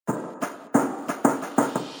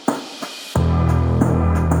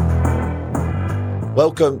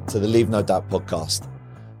Welcome to the Leave No Doubt podcast.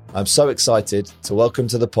 I'm so excited to welcome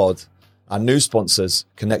to the pod our new sponsors,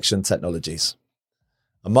 Connection Technologies,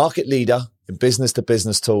 a market leader in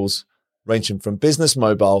business-to-business tools ranging from business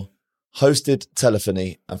mobile, hosted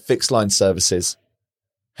telephony and fixed line services.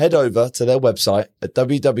 Head over to their website at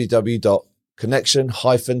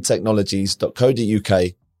www.connection-technologies.co.uk,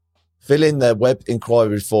 fill in their web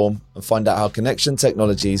inquiry form and find out how Connection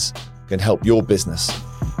Technologies can help your business.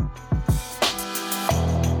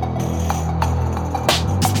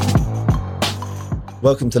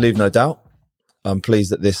 Welcome to Leave No Doubt. I'm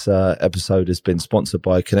pleased that this episode has been sponsored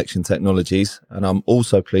by Connection Technologies, and I'm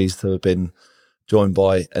also pleased to have been joined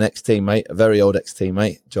by an ex-teammate, a very old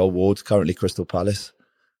ex-teammate, Joel Ward, currently Crystal Palace.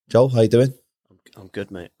 Joel, how you doing? I'm good,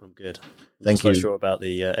 mate. I'm good. Thank you. Not so sure about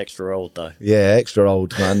the extra old, though. Yeah, extra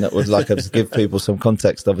old, man. That would like to give people some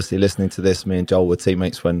context. Obviously, listening to this, me and Joel were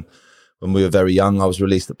teammates when we were very young. I was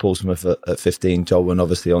released at Portsmouth at 15. Joel went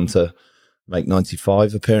obviously on to make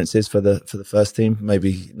 95 appearances for the first team,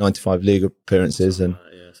 maybe 95 league appearances and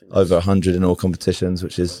over 100 in all competitions,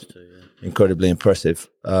 which is incredibly impressive.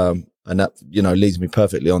 And that, leads me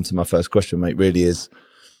perfectly on to my first question, mate, really is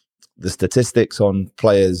the statistics on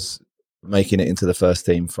players making it into the first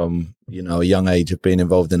team from, a young age of being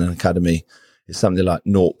involved in an academy is something like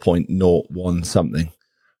 0.01 something.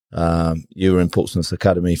 You were in Portsmouth's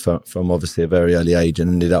academy from obviously a very early age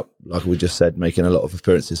and ended up, like we just said, making a lot of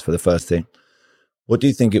appearances for the first team. What do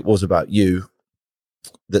you think it was about you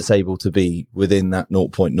that's able to be within that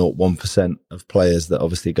 0.01% of players that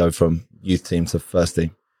obviously go from youth team to first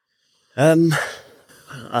team? I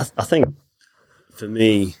think for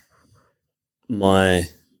me, the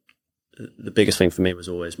biggest thing for me was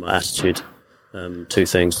always my attitude. Two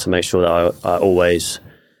things: to make sure that I always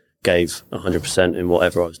gave 100% in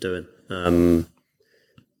whatever I was doing. My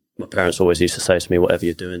parents always used to say to me, whatever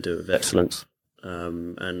you're doing, do it with excellence.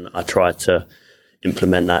 And I tried to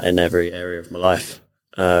implement that in every area of my life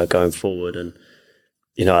going forward. And,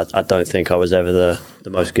 I don't think I was ever the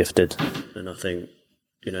most gifted. And I think,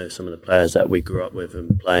 some of the players that we grew up with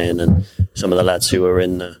and playing, and some of the lads who were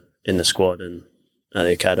in the squad and at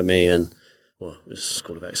the academy, and, well, it was a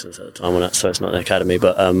School of Excellence at the time, so it's not the academy,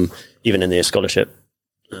 but even in the scholarship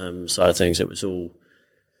side of things, it was all,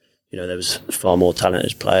 there was far more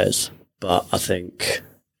talented players. But I think,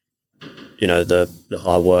 the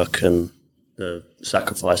hard work and the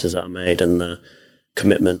sacrifices that I made and the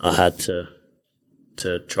commitment I had to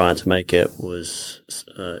trying to make it was,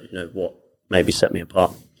 what maybe set me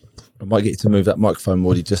apart. I might get you to move that microphone,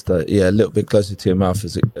 Mordy, just a little bit closer to your mouth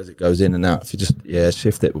as it goes in and out. If you just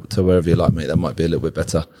shift it to wherever you like, mate, that might be a little bit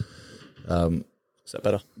better. Is that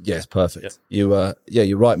better? Yes, perfect. Yeah.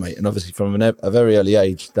 You're right, mate. And obviously from a very early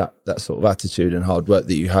age, that sort of attitude and hard work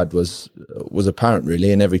that you had was apparent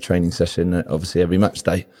really in every training session, obviously every match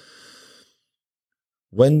day.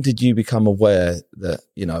 When did you become aware that,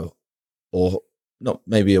 or not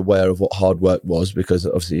maybe aware of what hard work was, because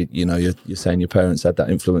obviously, you're saying your parents had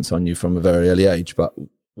that influence on you from a very early age, but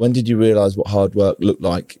when did you realise what hard work looked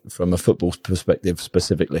like from a football perspective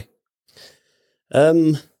specifically?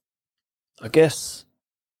 I guess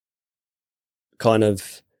I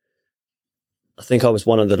think I was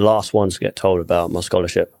one of the last ones to get told about my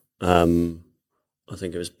scholarship. I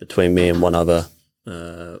think it was between me and one other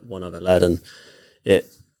lad, and it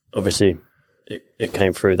obviously it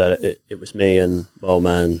came through that it was me, and my old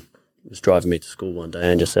man was driving me to school one day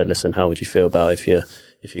and just said, listen, how would you feel about if you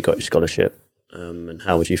got your scholarship, and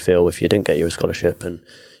how would you feel if you didn't get your scholarship? And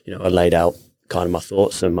I laid out kind of my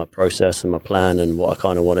thoughts and my process and my plan and what I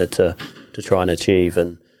kind of wanted to try and achieve.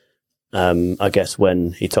 And I guess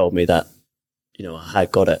when he told me that I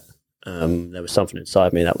had got it, there was something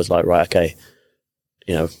inside me that was like, right, okay,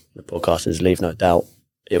 the podcast is Leave No Doubt.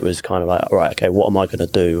 It was kind of like, right, okay, what am I going to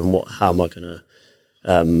do, and how am I going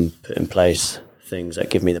to put in place things that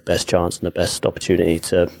give me the best chance and the best opportunity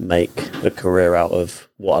to make a career out of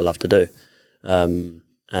what I love to do. And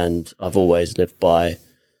I've always lived by,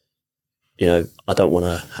 I don't want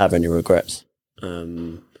to have any regrets.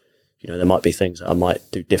 There might be things that I might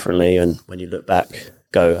do differently, and when you look back,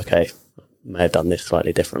 go, okay, I may have done this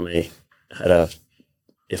slightly differently.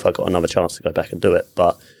 If I got another chance to go back and do it.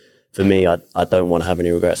 But for me, I don't want to have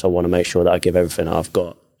any regrets. I want to make sure that I give everything I've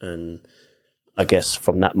got. And I guess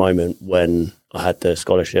from that moment when I had the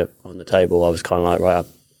scholarship on the table, I was kind of like, right,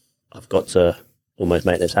 I've got to almost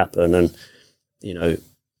make this happen. And,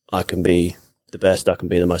 I can be the best, I can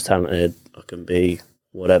be the most talented, I can be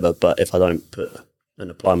whatever. But if I don't put and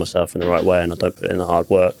apply myself in the right way and I don't put in the hard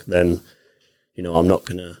work, then, I'm not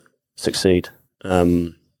going to succeed.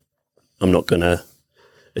 I'm not going to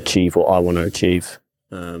achieve what I want to achieve.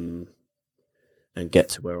 and get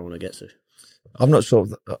to where I want to get to. I'm not sure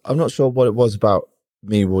what it was about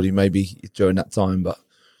me, Wardy, maybe during that time, but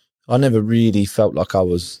I never really felt like I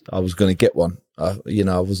was going to get one. I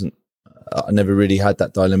never really had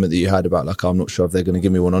that dilemma that you had about like, I'm not sure if they're going to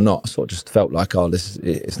give me one or not. I sort of just felt like,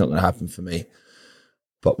 it's not going to happen for me.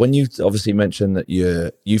 But when you obviously mentioned that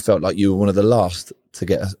you felt like you were one of the last to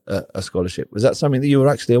get a scholarship, was that something that you were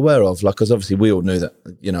actually aware of? Like, because obviously we all knew that,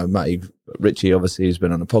 Matty Ritchie, obviously, who's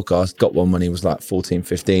been on the podcast, got one when he was like 14,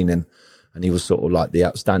 15, and he was sort of like the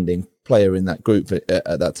outstanding player in that group at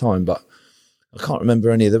that time. But I can't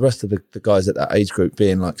remember any of the rest of the guys at that age group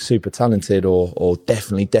being like super talented or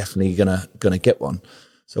definitely gonna get one.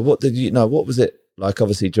 So what was it like,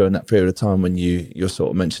 obviously, during that period of time when you're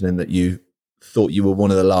sort of mentioning that you thought you were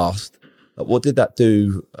one of the last? What did that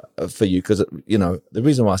do for you? Because, the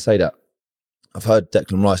reason why I say that, I've heard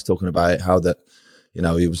Declan Rice talking about it, how that,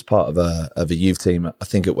 he was part of a youth team, I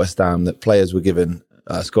think at West Ham, that players were given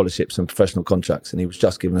scholarships and professional contracts, and he was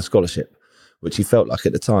just given a scholarship, which he felt like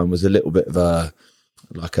at the time was a little bit of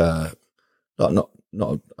not a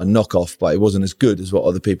knockoff, but it wasn't as good as what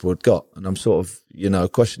other people had got. And I'm sort of,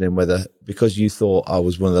 questioning whether, because you thought I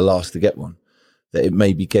was one of the last to get one, that it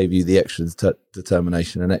maybe gave you the extra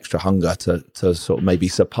determination and extra hunger to sort of maybe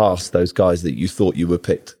surpass those guys that you thought you were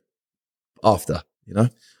picked after,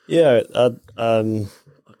 Yeah, I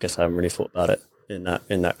guess I haven't really thought about it in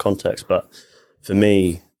that context, but for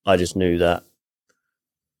me, I just knew that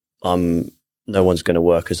no one's going to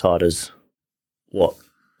work as hard as what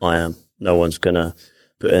I am. No one's going to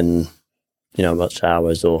put in, much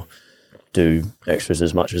hours or do extras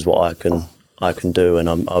as much as what I can do, and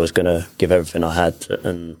I was going to give everything I had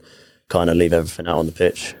and kind of leave everything out on the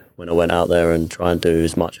pitch when I went out there and try and do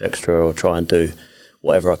as much extra or try and do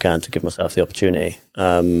whatever I can to give myself the opportunity.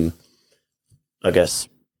 I guess,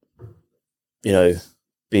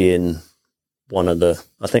 being one of the,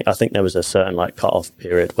 I think there was a certain like cut-off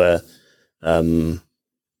period where you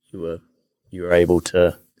were able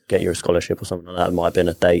to get your scholarship or something like that. It might have been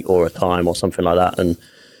a date or a time or something like that. And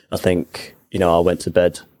I think, I went to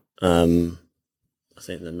bed, I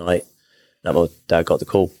think the night that my dad got the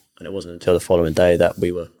call, and it wasn't until the following day that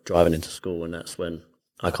we were driving into school, and that's when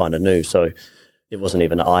I kind of knew. So it wasn't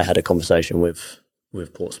even that I had a conversation with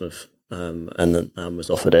Portsmouth and was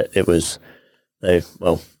offered it. It was,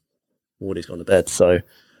 Wardy's gone to bed, so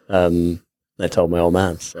they told my old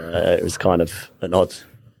man. So it was kind of an odd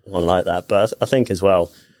one like that. But I think as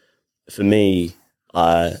well, for me,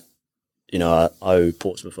 I owe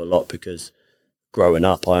Portsmouth a lot, because growing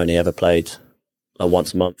up, I only ever played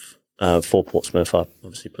once a month for Portsmouth. I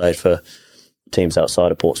obviously played for teams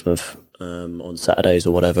outside of Portsmouth on Saturdays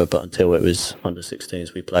or whatever, but until it was under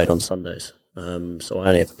 16s, we played on Sundays. So I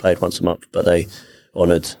only ever played once a month, but they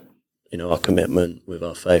honoured, our commitment with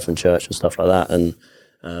our faith and church and stuff like that. And,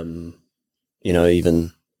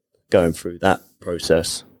 even going through that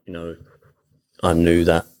process, I knew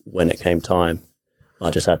that when it came time,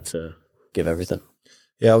 I just had to give everything.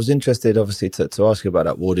 Yeah, I was interested, obviously, to ask you about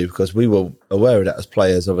that, Wardy, because we were aware of that as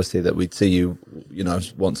players, obviously, that we'd see you,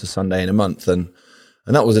 once a Sunday in a month, and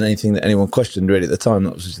that wasn't anything that anyone questioned really at the time.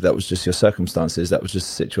 That was just your circumstances. That was just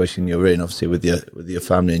the situation you were in, obviously, with your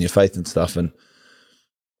family and your faith and stuff. And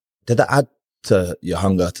did that add to your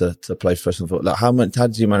hunger to play professional football? Like, how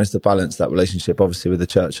did you manage to balance that relationship, obviously, with the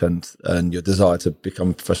church and your desire to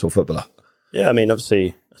become a professional footballer? Yeah, I mean,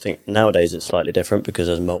 obviously, I think nowadays it's slightly different because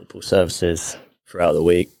there's multiple services throughout the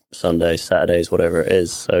week, Sundays, Saturdays, whatever it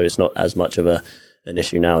is. So it's not as much of an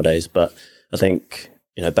issue nowadays. But I think,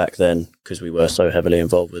 back then, because we were so heavily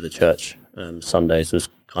involved with the church, Sundays was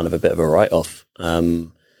kind of a bit of a write-off.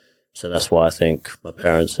 So that's why I think my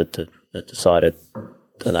parents had decided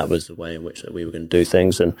that was the way in which that we were going to do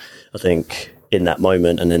things. And I think in that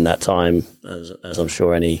moment and in that time, as I'm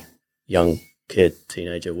sure any young kid,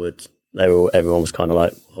 teenager would, everyone was kind of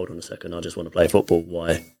like, hold on a second, I just want to play football.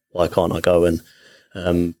 Why can't I go and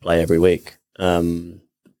play every week?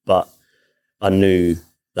 But I knew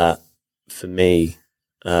that for me,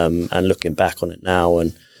 and looking back on it now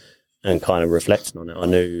and kind of reflecting on it, I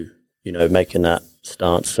knew, making that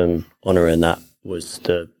stance and honouring that was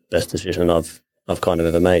the best decision I've kind of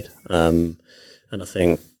ever made. And I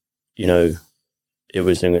think, it's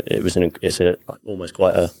almost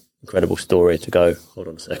quite a incredible story to go, hold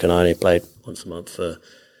on a second, I only played once a month for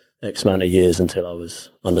X amount of years until I was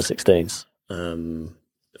under 16s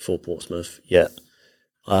for Portsmouth, yet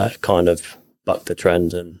I kind of bucked the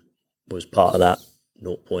trend and was part of that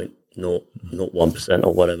 0.01%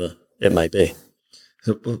 or whatever it may be.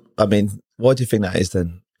 So, I mean, why do you think that is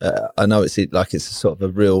then? I know it's like it's sort of a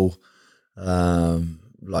real,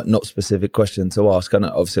 like not specific question to ask. I know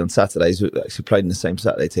obviously on Saturdays we actually played in the same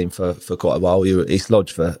Saturday team for quite a while. You were at East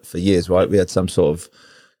Lodge for years, right? We had some sort of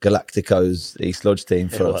Galacticos East Lodge team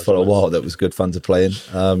for a while that was good fun to play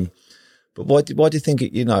in. But why do you think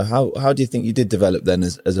it, how do you think you did develop then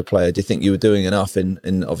as a player? Do you think you were doing enough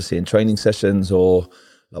in obviously in training sessions, or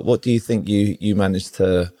like, what do you think you managed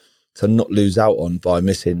to not lose out on by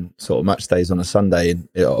missing sort of match days on a Sunday, and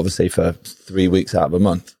obviously for 3 weeks out of a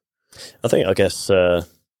month? I guess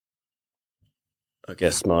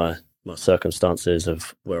my circumstances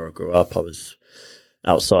of where I grew up, I was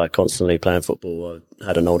outside constantly playing football. I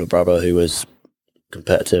had an older brother who was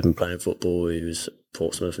competitive and playing football. He was at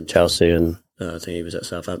Portsmouth and Chelsea, and I think he was at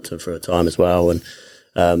Southampton for a time as well. And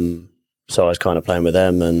so I was kind of playing with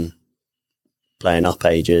them and playing up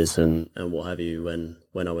ages and what have you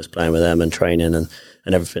when I was playing with them and training and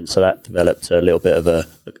everything. So that developed a little bit of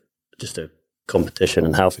just a competition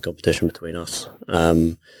and healthy competition between us.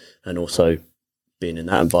 And also being in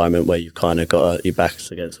that environment where you kind of got your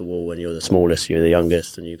backs against the wall when you're the smallest, you're the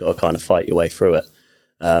youngest, and you've got to kind of fight your way through it.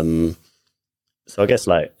 So I guess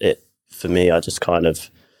for me, I just kind of,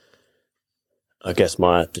 I guess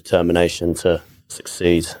my determination to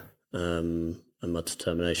succeed and my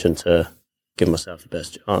determination to give myself the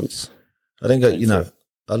best chance. I think, a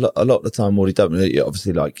lot of the time, Mordy, don't really,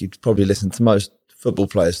 obviously, like, you'd probably listen to most football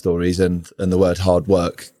player stories and the word hard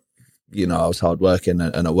work. I was hard working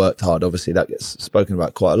and I worked hard. Obviously, that gets spoken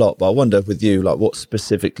about quite a lot. But I wonder with you, like, what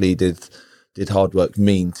specifically did hard work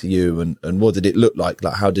mean to you, and what did it look like?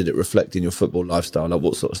 Like, how did it reflect in your football lifestyle? Like,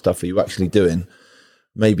 what sort of stuff are you actually doing?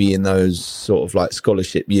 Maybe in those sort of like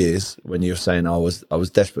scholarship years when you're saying I was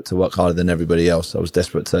desperate to work harder than everybody else. I was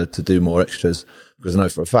desperate to do more extras, because I know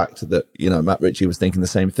for a fact that, Matt Ritchie was thinking the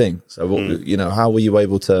same thing. So, how were you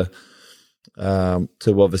able to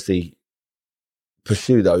obviously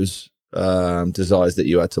pursue those desires that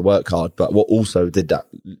you had to work hard, but what also did that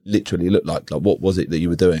literally look like? Like, what was it that you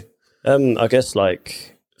were doing? I guess,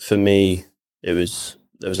 like, for me, there was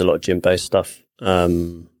a lot of gym-based stuff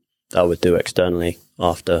that I would do externally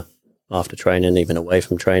after training, even away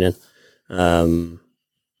from training. Obviously,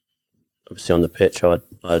 on the pitch, I'd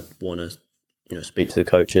want to speak to the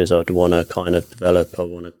coaches. I'd want to kind of develop. I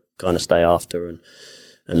want to kind of stay after and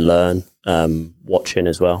learn. Watching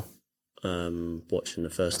as well, watching the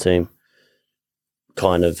first team,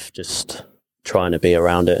 kind of just trying to be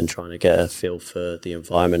around it and trying to get a feel for the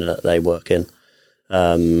environment that they work in.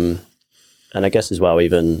 And I guess as well,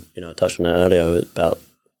 even, I touched on it earlier about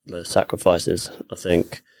the sacrifices. I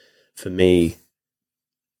think for me,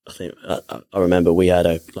 I remember we had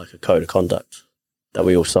a code of conduct that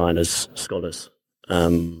we all signed as scholars.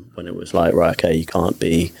 When it was like, right, okay, you can't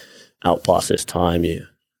be out past this time. You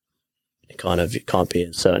can't be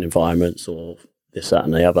in certain environments or this, that,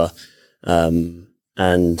 and the other.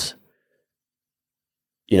 And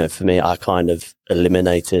for me, I kind of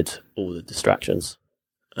eliminated all the distractions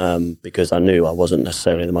because I knew I wasn't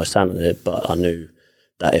necessarily the most talented, but I knew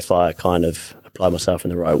that if I kind of applied myself in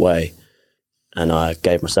the right way and I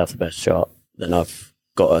gave myself the best shot, then I've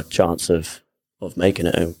got a chance of making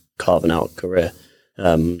it and carving out a career.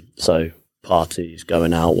 So parties,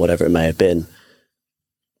 going out, whatever it may have been,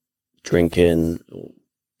 drinking, or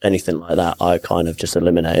anything like that, I kind of just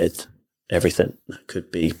eliminated everything that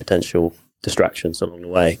could be potential distractions along the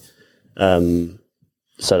way,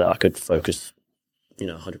 so that I could focus,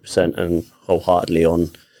 100% and wholeheartedly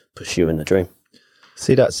on pursuing the dream.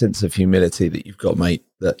 See that sense of humility that you've got, mate,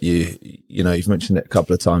 that you've mentioned it a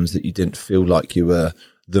couple of times, that you didn't feel like you were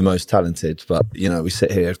the most talented, but we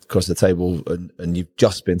sit here across the table and you've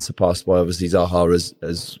just been surpassed by obviously Zaha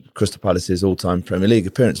as Crystal Palace's all-time Premier League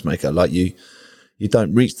appearance maker. Like, you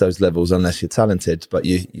don't reach those levels unless you're talented, but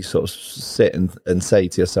you sort of sit and say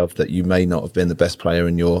to yourself that you may not have been the best player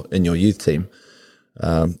in your youth team.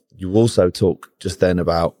 You also talk just then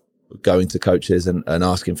about going to coaches and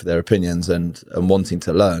asking for their opinions and wanting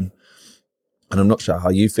to learn. And I'm not sure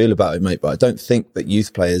how you feel about it, mate, but I don't think that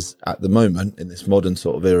youth players at the moment in this modern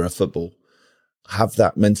sort of era of football have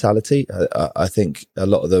that mentality. I think a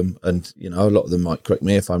lot of them, and a lot of them might correct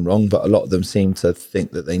me if I'm wrong, but a lot of them seem to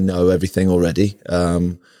think that they know everything already,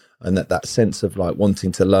 and that sense of like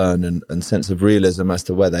wanting to learn and sense of realism as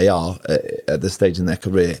to where they are at this stage in their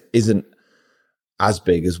career isn't as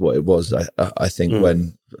big as what it was. I think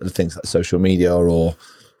when things like social media or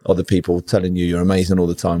other people telling you you're amazing all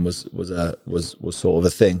the time was sort of a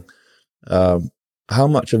thing. How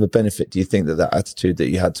much of a benefit do you think that attitude that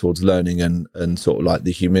you had towards learning and sort of like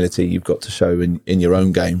the humility you've got to show in your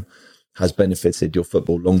own game has benefited your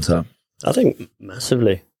football long term? I think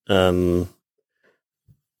massively. I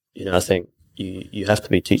think you have to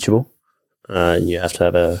be teachable. and you have to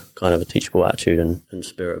have a kind of a teachable attitude and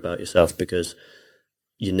spirit about yourself, because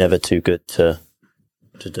you're never too good to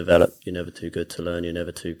develop. You're never too good to learn. You're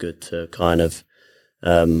never too good to kind of,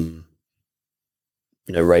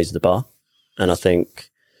 raise the bar. And I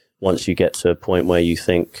think once you get to a point where you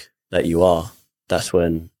think that you are, that's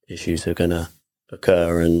when issues are going to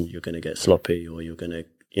occur, and you're going to get sloppy, or you're going to,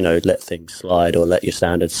 let things slide or let your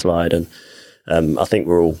standards slide. And I think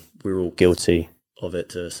we're all guilty of it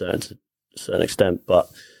to a certain extent. But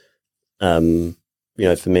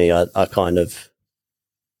for me, I kind of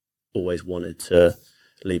always wanted to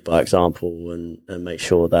lead by example and make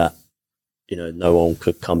sure that no one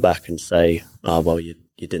could come back and say, "Oh, well, you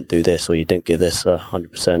didn't do this, or you didn't give this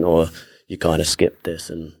 100%, or you kind of skipped this,"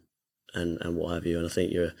 and what have you. And I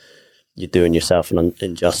think you're doing yourself an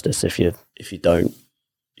injustice if you don't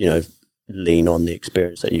lean on the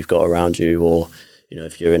experience that you've got around you, or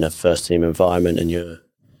if you're in a first team environment and you're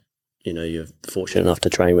fortunate enough to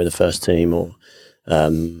train with the first team, or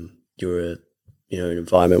you're in an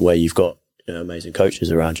environment where you've got amazing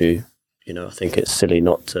coaches around you. I think it's silly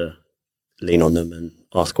not to lean on them and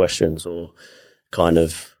ask questions, or kind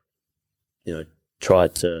of try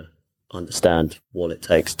to understand what it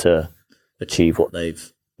takes to achieve what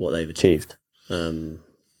they've achieved. So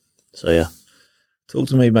yeah. Talk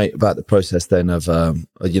to me, mate, about the process then of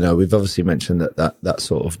we've obviously mentioned that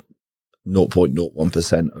sort of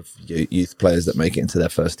 0.01% of youth players that make it into their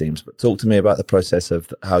first teams, but talk to me about the process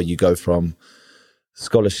of how you go from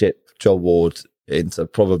scholarship, Joel Ward, into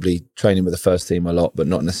probably training with the first team a lot, but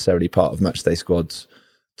not necessarily part of matchday squads,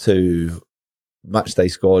 to matchday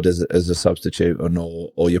squad as a substitute,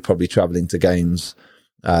 or you're probably travelling to games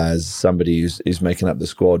as somebody who's making up the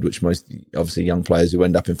squad, which most obviously young players who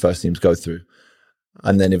end up in first teams go through.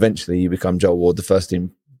 And then eventually you become Joel Ward, the first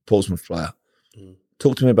team Portsmouth player. Mm.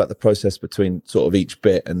 Talk to me about the process between sort of each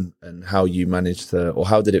bit and how you managed to, or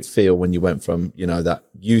how did it feel when you went from, that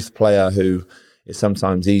youth player who is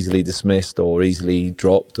sometimes easily dismissed or easily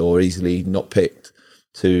dropped or easily not picked,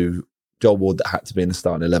 to Joel Ward that had to be in the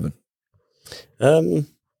starting 11? I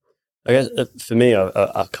guess for me,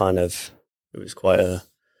 I kind of, it was quite a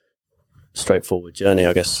straightforward journey.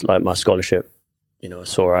 I guess like my scholarship, I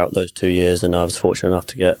saw out those 2 years, and I was fortunate enough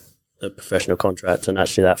to get a professional contract. And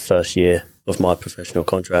actually that first year of my professional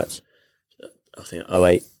contract, I think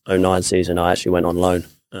 08-09 season, I actually went on loan.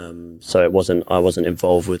 So I wasn't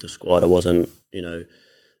involved with the squad. I wasn't,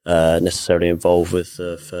 necessarily involved with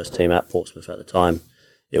the first team at Portsmouth at the time.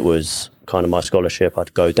 It was kind of my scholarship.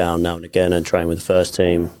 I'd go down now and again and train with the first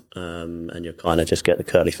team, and you kind of just get the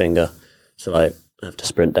curly finger. So I have to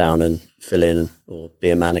sprint down and fill in or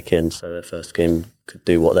be a mannequin so the first team could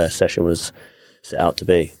do what their session was set out to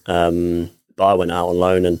be. But I went out on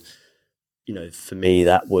loan, and for me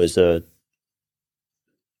that was an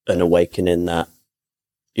awakening that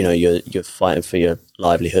you're fighting for your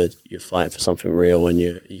livelihood, you're fighting for something real, and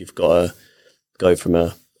you've got to go from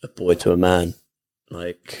a boy to a man,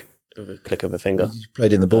 like with a click of a finger. You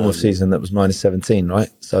played in the Bournemouth season that was minus 17, right?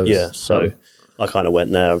 So yeah, so I kind of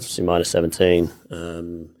went there, obviously minus 17,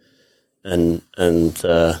 and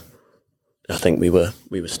I think we were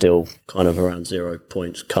still kind of around 0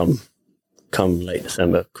 points come late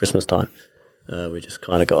December, Christmas time. We just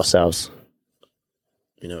kind of got ourselves,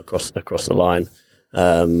 across the line.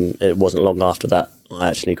 It wasn't long after that I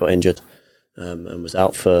actually got injured, and was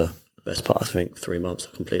out for the best part, I think, 3 months.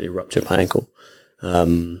 I completely ruptured my ankle,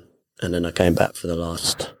 and then I came back for the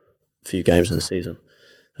last few games of the season.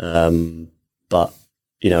 But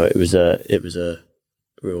it was a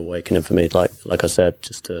real awakening for me. Like I said,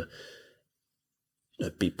 just to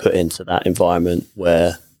be put into that environment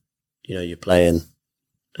where you're playing,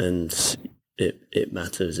 and it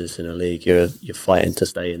matters. It's in a league. You're fighting to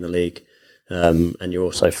stay in the league. And you're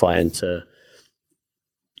also fighting to,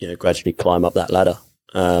 gradually climb up that ladder.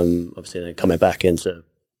 Obviously, then coming back into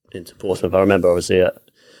Portsmouth. I remember obviously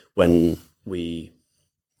when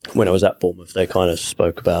I was at Bournemouth, they kind of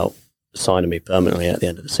spoke about signing me permanently at the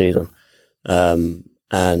end of the season.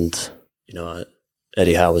 And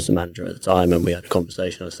Eddie Howe was the manager at the time, and we had a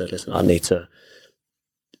conversation. I said, "Listen, I need to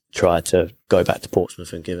try to go back to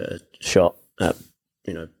Portsmouth and give it a shot at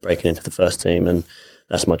breaking into the first team, and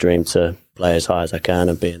that's my dream, to play as high as I can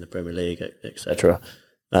and be in the Premier League, etc."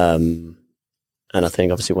 And I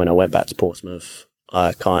think obviously when I went back to Portsmouth,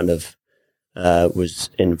 I kind of was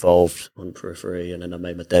involved on periphery, and then I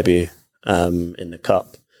made my debut in the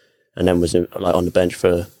Cup, and then was on the bench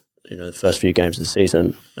for the first few games of the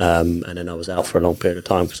season, and then I was out for a long period of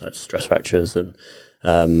time because I had stress fractures and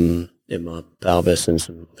in my pelvis and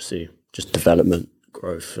some, obviously, just development,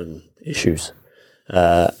 growth and issues.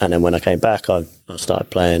 And then when I came back, I started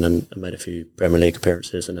playing and made a few Premier League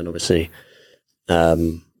appearances, and then obviously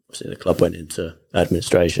the club went into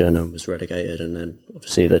administration and was relegated, and then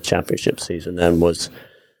obviously the Championship season then was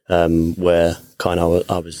where kind of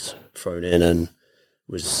I was thrown in and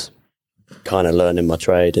was kind of learning my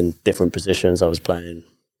trade in different positions. I was playing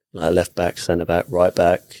like left back, centre back, right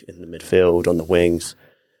back, in the midfield, on the wings,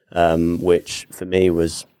 which for me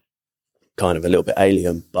was kind of a little bit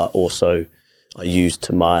alien, but also I used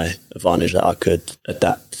to my advantage that I could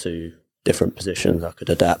adapt to different positions. I could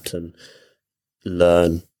adapt and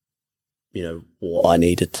learn, what I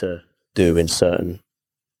needed to do in certain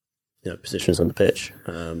positions on the pitch,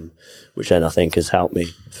 which then I think has helped me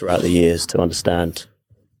throughout the years to understand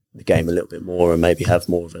the game a little bit more and maybe have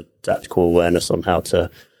more of a tactical awareness on how to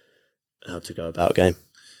go about a game.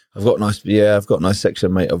 I've got a nice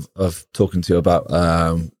section, mate, of talking to you about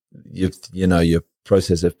your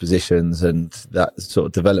process of positions and that sort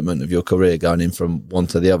of development of your career going in from one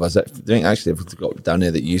to the other. I think actually I've got down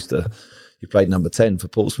here that you played number 10 for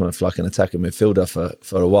Portsmouth, like an attacking midfielder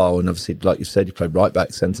for a while, and obviously, like you said, you played right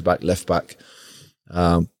back, centre back, left back.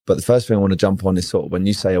 But the first thing I want to jump on is sort of when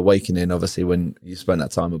you say awakening, obviously when you spent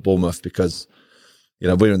that time at Bournemouth, because we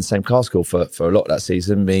were in the same car school for a lot of that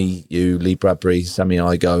season. Me, you, Lee Bradbury, Sammy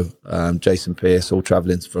Igo, Jason Pearce, all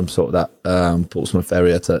travelling from sort of that Portsmouth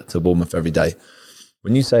area to Bournemouth every day.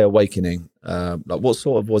 When you say awakening, like what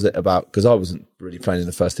sort of was it about? Because I wasn't really playing in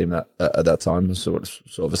the first team at that time. I was sort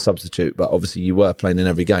of a substitute, but obviously you were playing in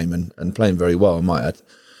every game and playing very well, I might add.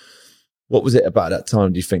 What was it about that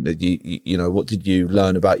time, do you think, that what did you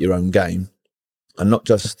learn about your own game? And not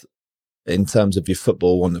just in terms of your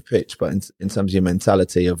football on the pitch, but in terms of your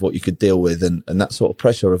mentality of what you could deal with and that sort of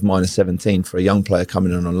pressure of -17 for a young player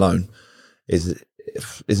coming in on loan is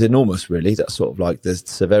enormous, really. That's sort of like the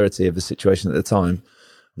severity of the situation at the time.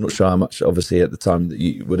 I'm not sure how much, obviously, at the time that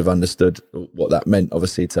you would have understood what that meant,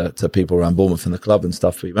 obviously, to people around Bournemouth and the club and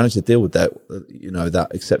stuff. But you managed to deal with that, that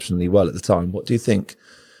exceptionally well at the time. What do you think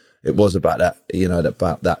it was about that,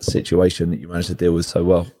 about that situation that you managed to deal with so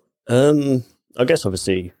well? I guess,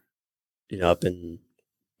 obviously, I've been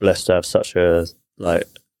blessed to have such a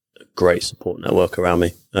great support network around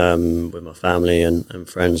me, with my family and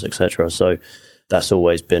friends, etc. So that's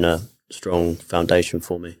always been a strong foundation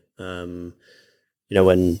for me.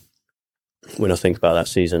 When I think about that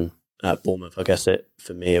season at Bournemouth, I guess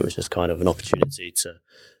for me it was just kind of an opportunity to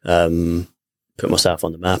put myself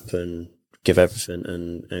on the map and give everything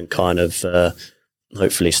and kind of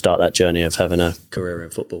hopefully start that journey of having a career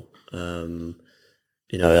in football. I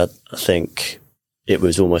think it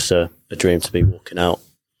was almost a dream to be walking out,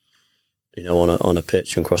 on a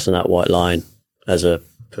pitch and crossing that white line as a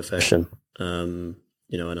profession. And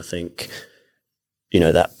I think,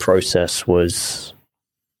 that process was,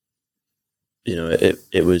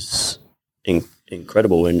 it was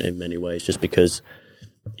incredible in many ways, just because,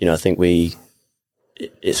 I think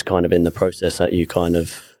it's kind of in the process that you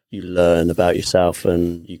learn about yourself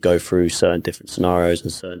and you go through certain different scenarios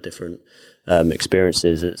and certain different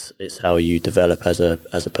experiences. It's how you develop as a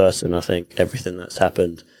person. I think everything that's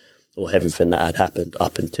happened, or everything that had happened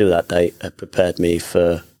up until that date, had prepared me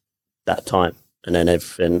for that time. And then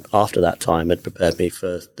everything after that time had prepared me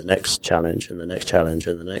for the next challenge and the next challenge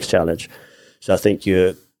and the next challenge. So I think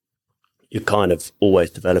you're kind of always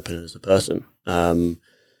developing as a person.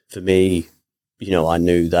 For me, I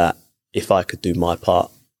knew that if I could do my part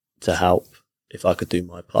to help, if I could do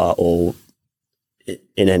my part or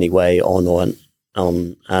in any way on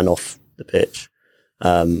and off the pitch,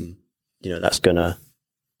 that's going to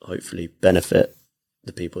hopefully benefit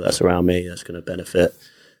the people that's around me. That's going to benefit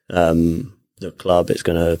the club. It's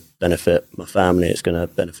going to benefit my family. It's going to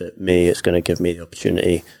benefit me. It's going to give me the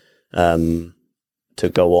opportunity to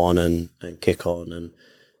go on and kick on. And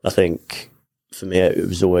I think for me, it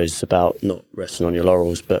was always about not resting on your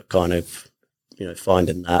laurels, but kind of,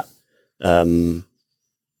 finding that,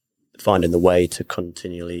 finding the way to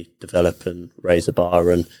continually develop and raise the bar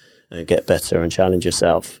and get better and challenge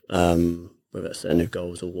yourself, whether it's setting new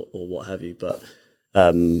goals or what have you. But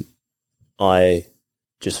I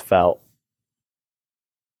just felt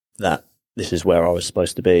that this is where I was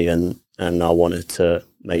supposed to be, and I wanted to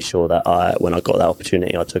make sure that when I got that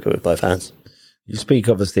opportunity, I took it with both hands. You speak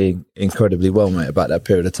obviously incredibly well, mate, about that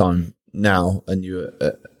period of time now, and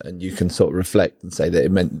you can sort of reflect and say that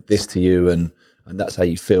it meant this to you, and that's how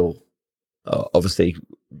you feel. Obviously,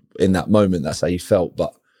 in that moment, that's how you felt.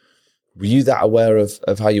 But were you that aware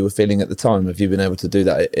of how you were feeling at the time? Have you been able to do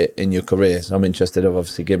that in your career? So I'm interested in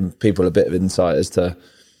obviously giving people a bit of insight as to,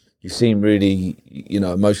 you seem really,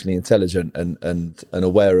 emotionally intelligent and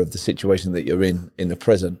aware of the situation that you're in the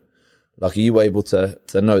present. Like, are you able to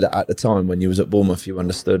know that at the time when you was at Bournemouth, you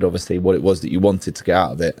understood obviously what it was that you wanted to get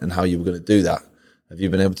out of it and how you were going to do that? Have you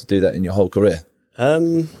been able to do that in your whole career? I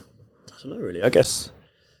don't know really. I guess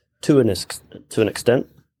to an extent,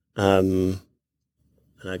 and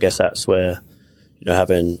I guess that's where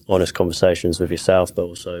having honest conversations with yourself, but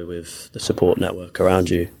also with the support network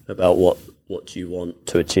around you about what do you want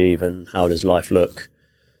to achieve and how does life look,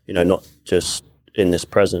 not just in this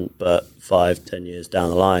present, but 5-10 years down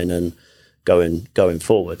the line and going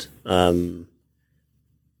forward. I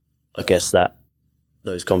guess that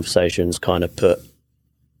those conversations kind of put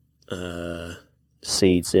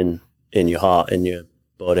seeds in your heart, in your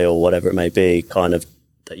body, or whatever it may be, kind of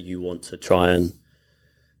that you want to try and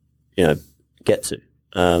get to,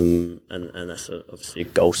 and that's obviously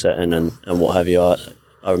goal setting and what have you.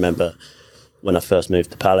 I remember when I first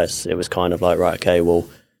moved to Palace, it was kind of like, right, okay, well,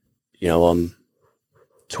 I'm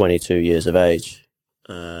 22 years of age.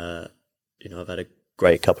 I've had a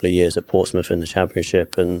great couple of years at Portsmouth in the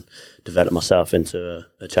Championship and developed myself into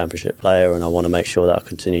a Championship player, and I want to make sure that I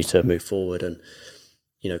continue to move forward. And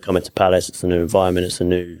coming to Palace, it's a new environment, it's a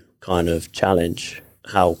new kind of challenge.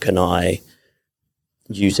 How can I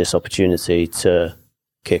use this opportunity to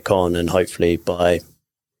kick on and hopefully by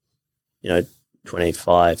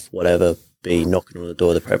 25, whatever, be knocking on the door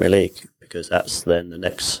of the Premier League, because that's then the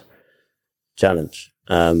next challenge,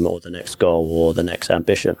 or the next goal, or the next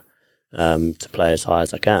ambition, to play as high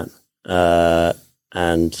as I can.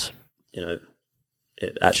 And it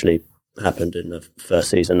actually happened in the first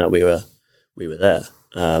season that we were there.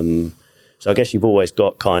 So I guess you've always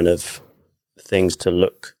got kind of things to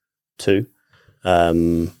look to,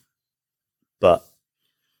 but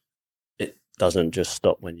it doesn't just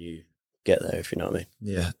stop when you get there, if you know what I mean.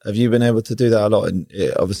 Yeah. Have you been able to do that a lot? And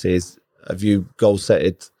it obviously have you goal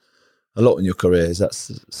setted a lot in your career? Is that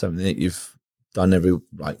something that you've done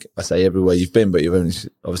everywhere you've been, but you've only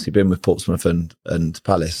obviously been with Portsmouth and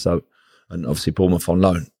Palace, so, and obviously Bournemouth on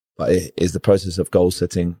loan. But is the process of goal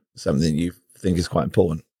setting something you think is quite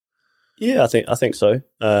important? Yeah, I think so.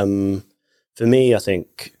 For me, I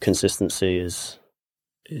think consistency is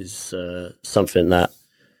something that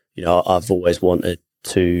I've always wanted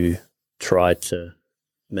to try to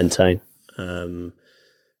maintain, and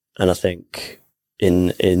I think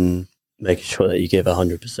in making sure that you give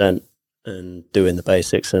 100% and doing the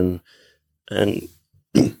basics and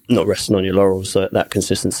not resting on your laurels, so that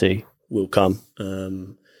consistency will come.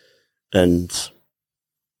 And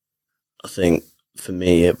I think for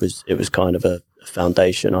me, it was kind of a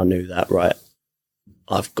foundation. I knew that, right,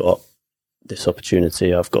 I've got this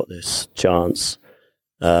opportunity, I've got this chance,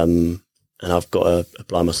 and I've got to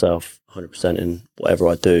apply myself 100% in whatever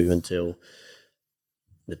I do until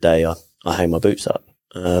the day I hang my boots up.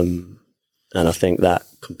 And I think that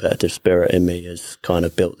competitive spirit in me has kind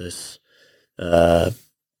of built this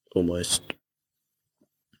almost,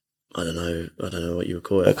 I don't know what you would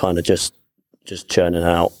call it, kind of just churning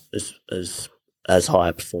out as high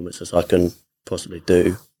a performance as I can possibly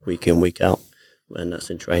do week in, week out, and that's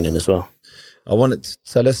in training as well.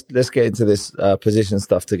 Let's get into this position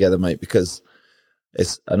stuff together, mate, because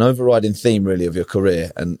it's an overriding theme really of your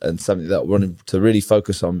career, and something that I wanted to really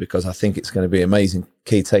focus on, because I think it's going to be amazing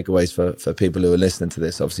key takeaways for people who are listening to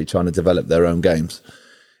this, obviously trying to develop their own games,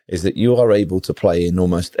 is that you are able to play in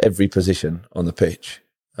almost every position on the pitch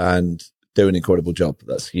and do an incredible job.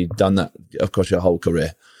 You've done that across your whole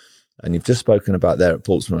career. And you've just spoken about there at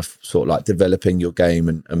Portsmouth, sort of like developing your game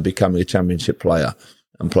and becoming a Championship player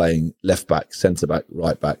and playing left back, centre back,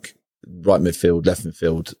 right midfield, left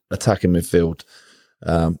midfield, attacking midfield,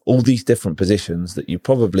 all these different positions that you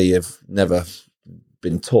probably have never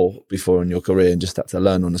been taught before in your career and just had to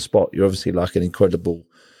learn on the spot. You're obviously like an incredible,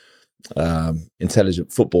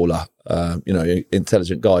 intelligent footballer,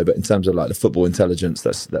 intelligent guy, but in terms of like the football intelligence,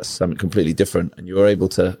 that's something completely different. And you're able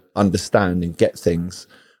to understand and get things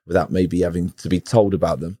without maybe having to be told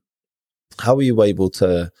about them. How are you able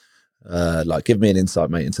to, give me an insight,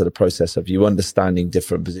 mate, into the process of you understanding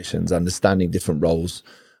different positions, understanding different roles,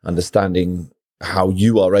 understanding how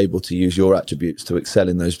you are able to use your attributes to excel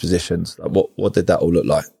in those positions? What did that all look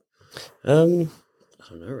like? I don't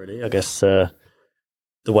know, really. I guess the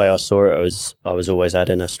way I saw it, I was always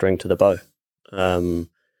adding a string to the bow.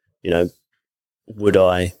 Would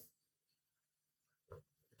I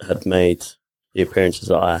have made the appearances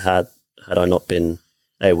that I had I not been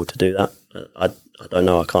able to do that? I don't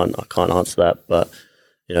know. I can't answer that. But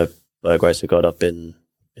by the grace of God, I've been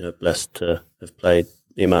blessed to have played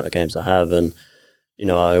the amount of games I have, and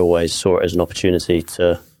I always saw it as an opportunity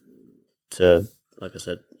to like I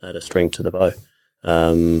said, add a string to the bow,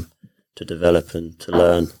 to develop and to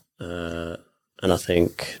learn. I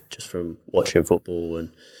think just from watching football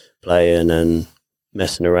and playing and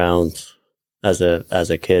messing around as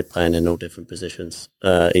a kid, playing in all different positions,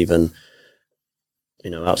 even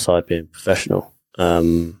outside being professional,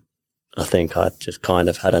 I think I just kind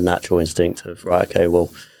of had a natural instinct of, right, okay,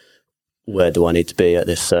 well, where do I need to be at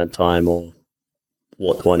this certain time, or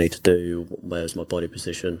what do I need to do? Where's my body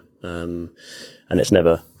position? And it's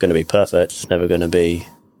never going to be perfect. It's never going to be,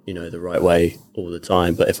 the right way all the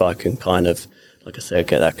time. But if I can kind of, like I said,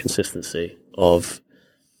 get that consistency of,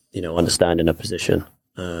 understanding a position,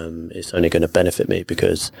 it's only going to benefit me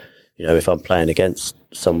because, if I'm playing against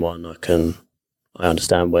someone, I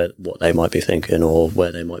understand what they might be thinking or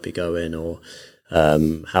where they might be going, or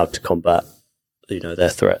how to combat, their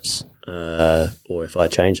threats. Or if I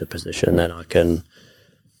change a position, then I can,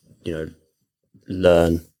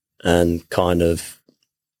 learn and kind of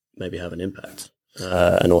maybe have an impact.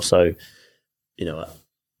 And also,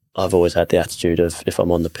 I've always had the attitude of, if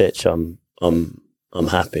I'm on the pitch, I'm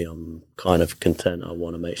happy. I'm kind of content. I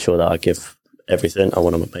want to make sure that I give everything. I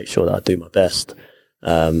want to make sure that I do my best.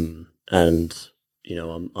 And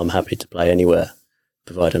I'm happy to play anywhere,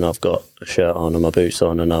 providing I've got a shirt on and my boots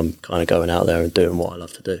on, and I'm kind of going out there and doing what I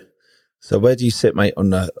love to do. So where do you sit, mate,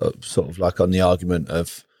 on the sort of like on the argument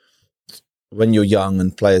of when you're young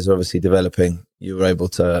and players are obviously developing, you were able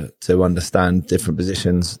to understand different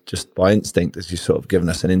positions just by instinct, as you've sort of given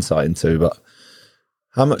us an insight into. But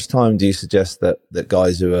how much time do you suggest that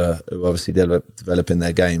guys who are obviously developing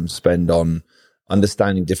their games spend on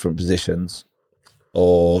understanding different positions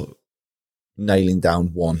or nailing down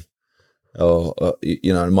one? Or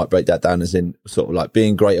I might break that down as in sort of like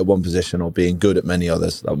being great at one position or being good at many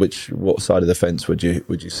others. Like what side of the fence would you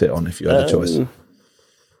sit on if you had a choice?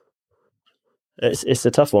 It's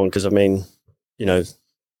a tough one because, I mean, I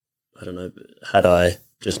don't know, had I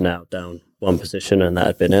just nailed down one position and that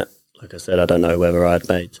had been it, like I said, I don't know whether I'd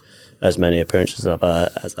made as many appearances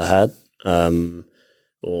as I had,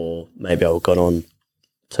 or maybe I would have gone on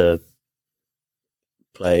to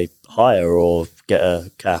play higher or get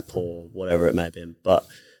a cap or whatever it may have been. But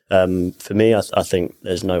for me, I think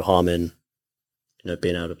there's no harm in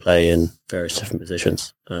being able to play in various different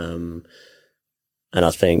positions, and I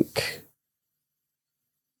think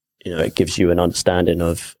it gives you an understanding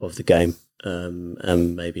of the game,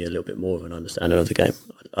 and maybe a little bit more of an understanding of the game.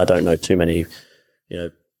 I don't know too many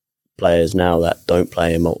players now that don't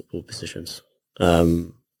play in multiple positions.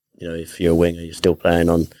 If you're a winger, you're still playing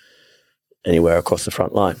on anywhere across the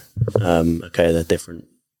front line. Okay, they're different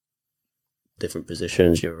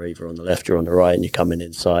positions. You're either on the left, you're on the right, and you're coming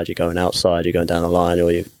inside, you're going outside, you're going down the line,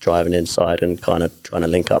 or you're driving inside and kind of trying to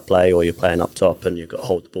link up play, or you're playing up top and you've got to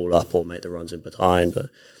hold the ball up or make the runs in behind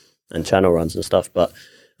and channel runs and stuff. But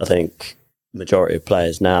I think majority of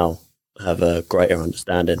players now have a greater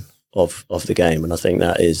understanding of the game, and I think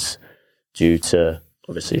that is due to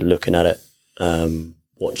obviously looking at it,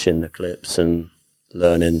 watching the clips and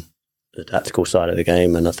learning the tactical side of the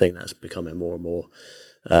game. And I think that's becoming more and more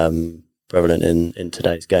prevalent in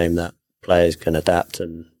today's game, that players can adapt,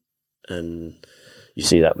 and you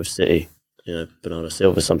see that with City. Bernardo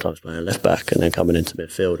Silva sometimes playing left back and then coming into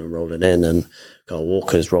midfield and rolling in, and Kyle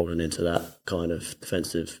Walker's rolling into that kind of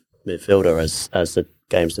defensive midfielder as the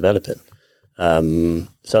game's developing.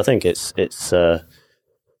 So I think it's I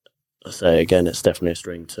say again, it's definitely a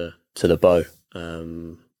string to the bow,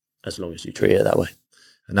 as long as you treat it that way.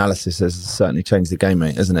 Analysis has certainly changed the game,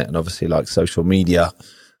 mate, hasn't it? And obviously, like social media,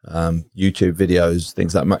 YouTube videos,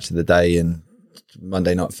 things like Match of the Day and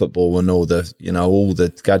Monday Night Football, and all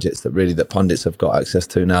the gadgets that pundits have got access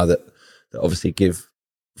to now, that obviously give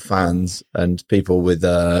fans and people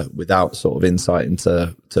without sort of insight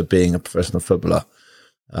into being a professional footballer,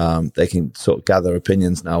 they can sort of gather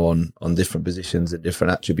opinions now on different positions and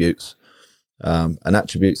different attributes. And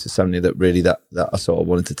attributes is something that I sort of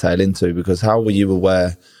wanted to tail into, because how were you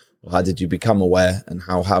aware, or how did you become aware, and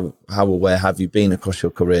how aware have you been across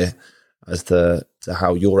your career as to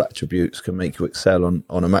how your attributes can make you excel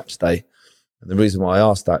on a match day? And the reason why I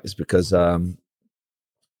asked that is because I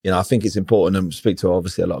think it's important, and speak to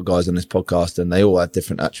obviously a lot of guys on this podcast, and they all had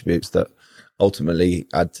different attributes that ultimately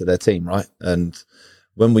add to their team, right? And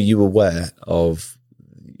when were you aware of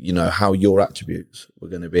how your attributes were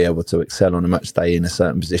going to be able to excel on a match day in a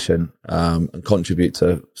certain position, and contribute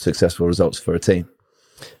to successful results for a team?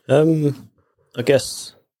 I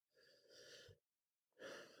guess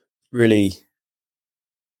really,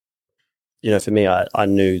 for me, I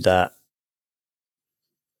knew that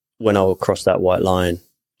when I would cross that white line,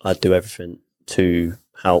 I'd do everything to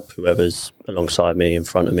help whoever's alongside me, in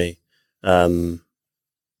front of me,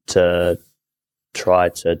 to try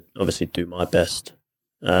to obviously do my best,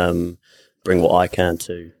 bring what I can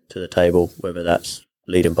to the table, whether that's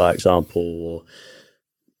leading by example or,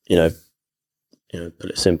 you know, put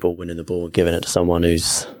it simple, winning the ball and giving it to someone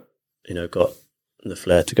who's, got the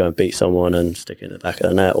flair to go and beat someone and stick it in the back of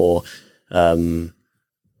the net. Or,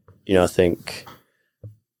 I think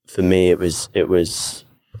for me, it was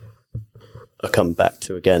I come back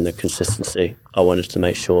to, again, the consistency. I wanted to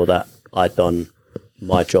make sure that I'd done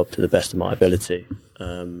my job to the best of my ability,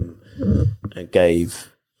 and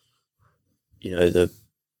gave,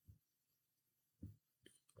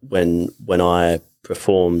 when I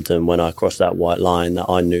performed and when I crossed that white line, that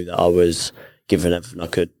I knew that I was giving everything I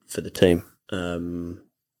could for the team. And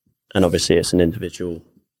obviously it's an individual.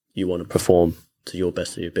 You want to perform to your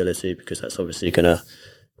best of your ability, because that's obviously going to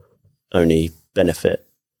only benefit,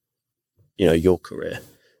 your career.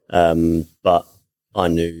 But I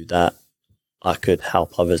knew that I could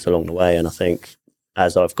help others along the way. And I think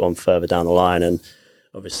as I've gone further down the line and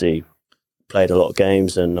obviously played a lot of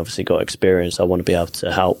games and obviously got experience, I want to be able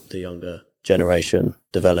to help the younger generation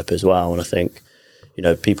develop as well. And I think,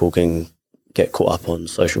 people can get caught up on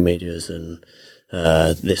social medias and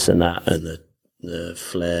this and that and the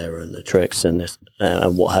flair and the tricks and this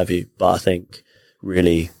and what have you. But I think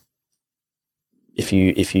really,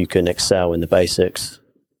 if you can excel in the basics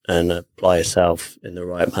and apply yourself in the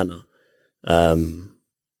right manner,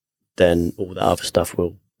 then all that other stuff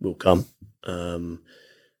will come.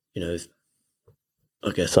 I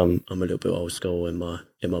guess I'm a little bit old school in my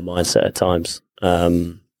mindset at times,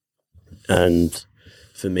 and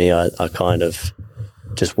for me, I kind of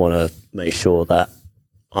just want to make sure that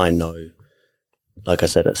I know, like I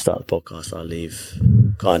said at the start of the podcast, I leave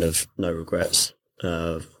kind of no regrets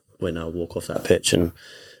when I walk off that pitch and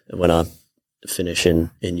when I finish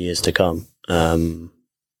in years to come. But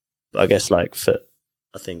I guess I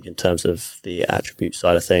think in terms of the attribute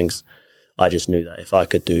side of things, I just knew that if I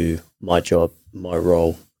could do my job, my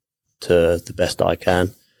role to the best I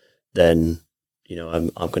can, then,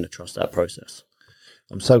 I'm going to trust that process.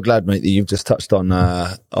 I'm so glad, mate, that you've just touched on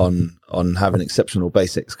having exceptional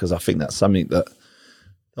basics, because I think that's something that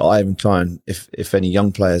I even try and, if any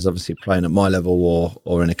young players obviously playing at my level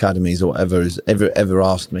or in academies or whatever is ever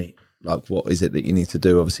asked me, like, what is it that you need to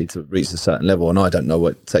do, obviously, to reach a certain level? And I don't know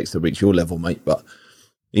what it takes to reach your level, mate, but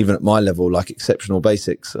even at my level, like, exceptional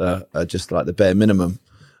basics are just like the bare minimum.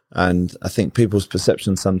 And I think people's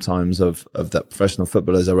perception sometimes of that professional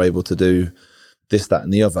footballers are able to do this, that,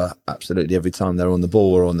 and the other absolutely every time they're on the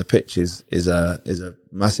ball or on the pitch is a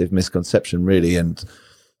massive misconception, really. And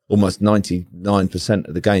almost 99%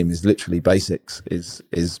 of the game is literally basics, is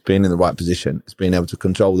being in the right position, it's being able to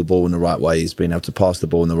control the ball in the right way, it's being able to pass the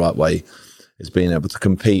ball in the right way, it's being able to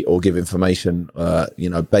compete or give information,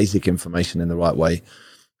 basic information in the right way.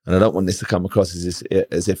 And I don't want this to come across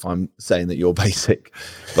as if I'm saying that you're basic,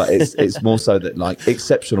 but it's more so that, like,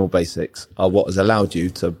 exceptional basics are what has allowed you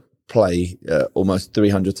to play almost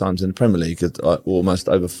 300 times in the Premier League, almost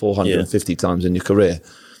over 450 times in your career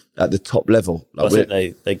at the top level. Like, I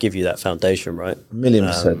think they give you that foundation, right?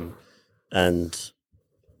 1,000,000%. And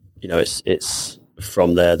it's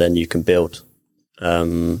from there then you can build.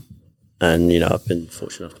 And I've been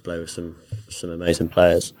fortunate enough to play with some amazing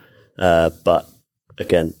players, but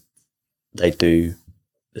again, they do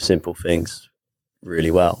the simple things really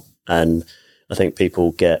well. And I think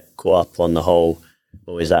people get caught up on the whole,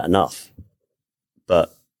 well, is that enough?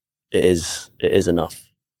 But it is enough.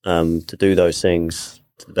 To do those things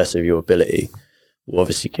to the best of your ability will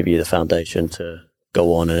obviously give you the foundation to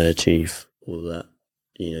go on and achieve all that,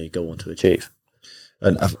 you go on to achieve.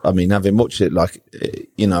 And I mean, having watched it, like,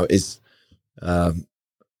 is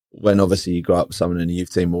when obviously you grow up with someone in the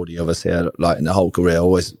youth team, already obviously like in the whole career,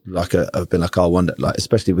 always I've been like, I wonder, like,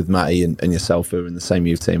 especially with Matty and yourself, who are in the same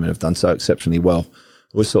youth team and have done so exceptionally well,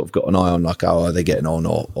 always sort of got an eye on, like, how are they getting on,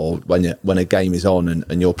 or when a game is on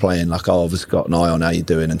and you're playing, like, I've obviously got an eye on how you're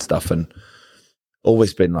doing and stuff, and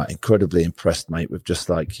always been, like, incredibly impressed, mate, with just,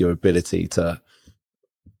 like, your ability to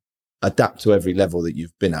adapt to every level that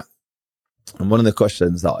you've been at. And one of the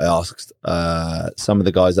questions that I asked some of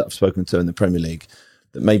the guys that I've spoken to in the Premier League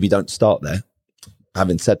that maybe don't start there,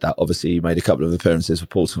 having said that, obviously you made a couple of appearances for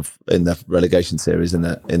Portsmouth in the relegation series in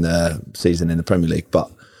the season in the Premier League,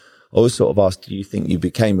 but I always sort of asked, do you think you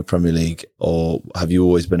became a Premier League, or have you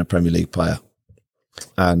always been a Premier League player?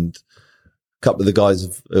 And a couple of the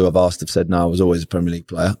guys who I've asked have said, no, I was always a Premier League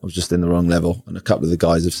player, I was just in the wrong level. And a couple of the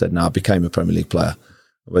guys have said, no, I became a Premier League player.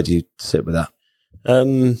 Where do you sit with that?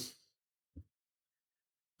 I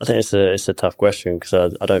think it's a tough question,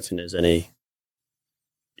 because I don't think there's any.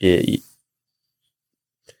 You're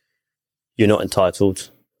not entitled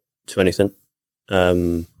to anything.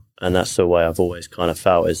 And that's the way I've always kind of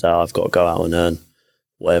felt, is that I've got to go out and earn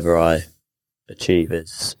whatever I achieve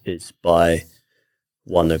is by,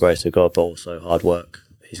 one, the grace of God, but also hard work.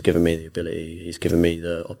 He's given me the ability, he's given me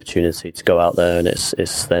the opportunity to go out there, and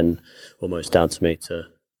it's then almost down to me to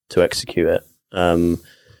execute it.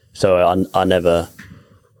 So I never,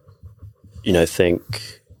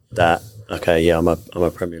 think that, okay, yeah, I'm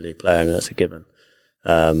a Premier League player and that's a given.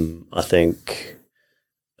 I think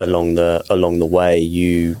along the way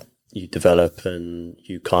you develop and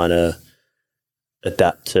you kind of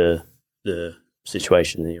adapt to the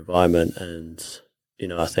situation, the environment, and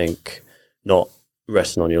I think not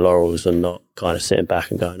resting on your laurels and not kind of sitting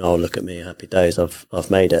back and going, oh, look at me, happy days, I've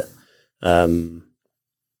made it.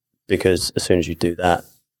 Because as soon as you do that,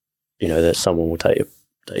 that someone will take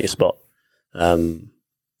your spot.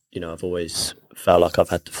 I've always felt like I've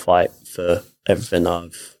had to fight for everything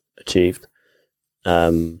I've achieved,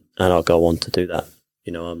 and I'll go on to do that.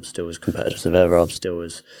 I'm still as competitive as ever. I'm still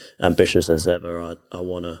as ambitious as ever. I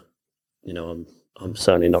want to, I'm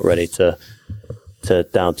certainly not ready to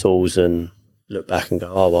down tools and look back and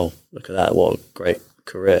go, oh, well, look at that, what a great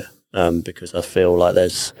career. Because I feel like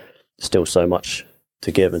there's still so much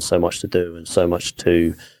to give and so much to do and so much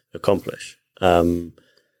to accomplish. And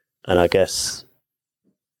I guess,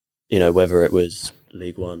 whether it was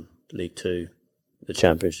League One, League Two, the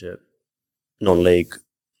Championship, non-league,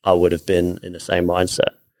 I would have been in the same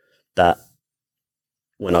mindset that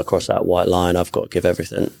when I cross that white line, I've got to give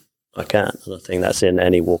everything I can. And I think that's in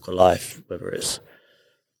any walk of life, whether it's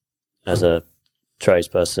as a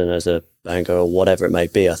tradesperson, as a banker, or whatever it may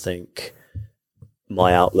be. I think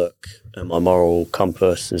my outlook and my moral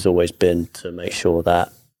compass has always been to make sure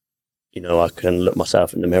that, I can look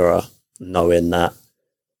myself in the mirror knowing that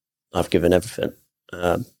I've given everything.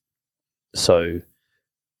 So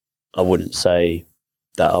I wouldn't say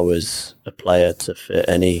that I was a player to fit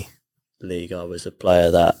any league. I was a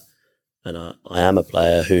player and I am a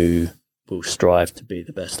player who will strive to be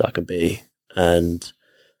the best I can be, and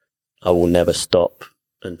I will never stop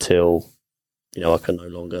until, I can no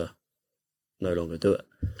longer do it.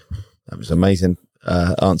 That was amazing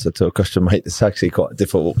answer to a question, mate. It's actually quite a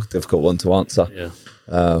difficult one to answer. Yeah.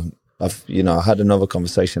 I had another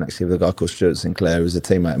conversation actually with a guy called Stuart Sinclair, who's a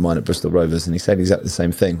teammate of mine at Bristol Rovers, and he said exactly the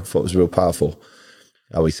same thing. I thought it was real powerful.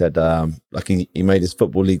 How he said, he made his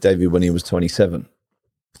Football League debut when he was 27,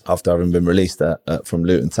 after having been released from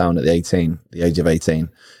Luton Town at the age of 18.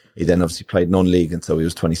 He then obviously played non-league until he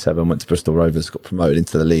was 27, went to Bristol Rovers, got promoted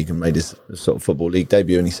into the league and made his sort of Football League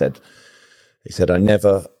debut. And he said, I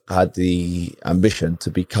never had the ambition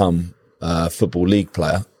to become a Football League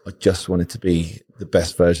player. I just wanted to be the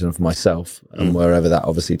best version of myself. And wherever that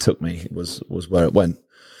obviously took me was where it went.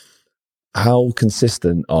 How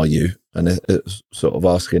consistent are you? And it's sort of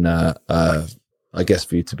asking, I guess,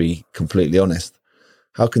 for you to be completely honest,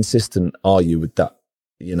 how consistent are you with that,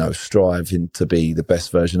 striving to be the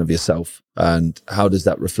best version of yourself? And how does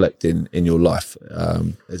that reflect in your life?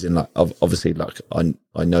 As in, like, obviously, like,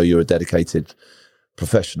 I know you're a dedicated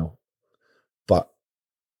professional, but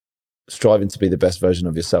striving to be the best version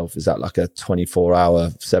of yourself, is that like a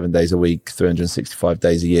 24-hour, 7 days a week, 365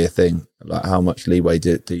 days a year thing? Like, how much leeway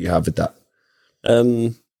do you have with that?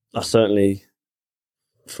 I certainly,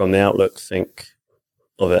 from the outlook, think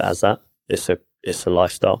of it as that. It's a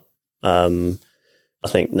lifestyle. I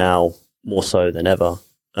think now more so than ever,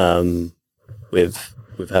 with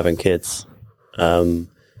having kids, I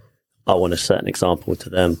want to set an example to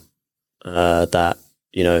them that,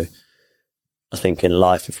 I think in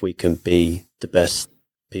life, if we can be the best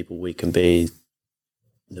people we can be,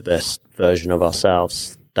 the best version of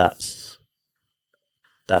ourselves, that's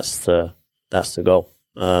the goal.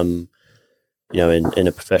 In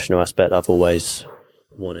a professional aspect, I've always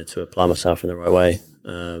wanted to apply myself in the right way.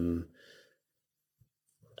 And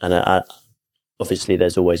obviously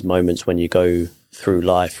there's always moments when you go through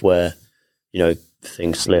life where,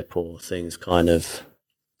 things slip or things kind of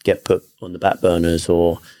get put on the back burners,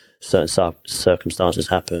 or certain circumstances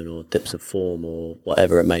happen, or dips of form, or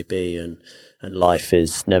whatever it may be. And life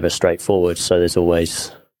is never straightforward. So there's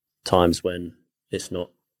always times when it's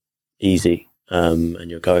not easy,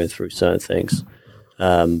 and you're going through certain things.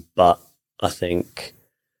 But I think,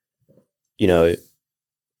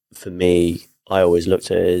 for me, I always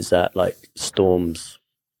looked at it as that, like, storms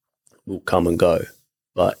will come and go,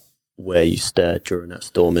 but where you stare during that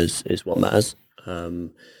storm is what matters.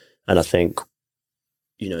 And I think,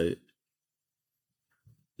 the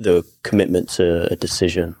commitment to a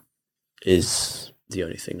decision is the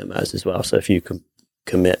only thing that matters as well. So if you can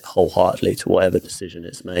commit wholeheartedly to whatever decision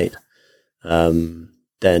is made,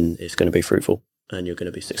 then it's going to be fruitful and you're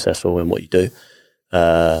going to be successful in what you do.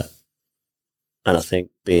 And I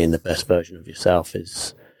think being the best version of yourself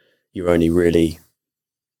is you're only really,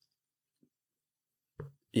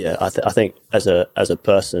 I think as a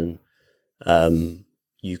person,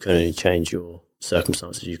 you can only change your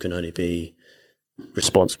circumstances. You can only be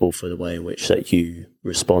responsible for the way in which that you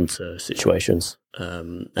respond to situations,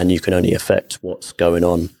 and you can only affect what's going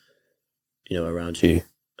on, around you.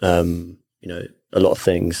 A lot of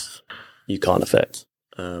things you can't affect.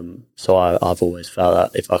 So I've always felt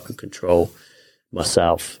that if I can control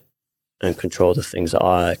myself and control the things that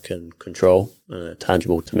I can control and are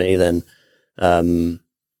tangible to me, then the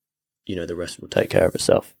rest will take care of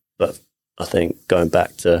itself. But I think going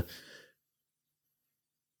back to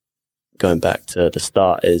the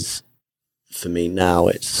start is, for me now,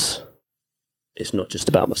 it's not just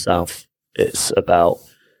about myself. It's about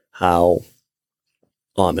how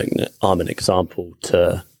I'm an example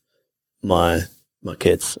to my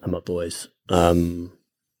kids and my boys, and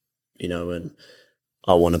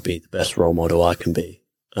I want to be the best role model I can be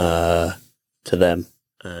to them.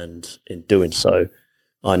 And in doing so,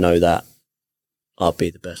 I know that I'll be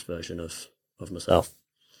the best version of myself.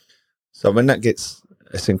 So when it's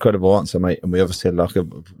an incredible answer, mate. And we obviously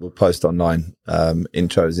we'll post online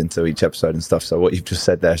intros into each episode and stuff. So what you've just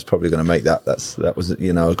said there is probably going to make that was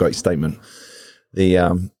a great statement.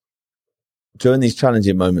 The during these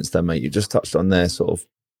challenging moments, then, mate, you just touched on there. Sort of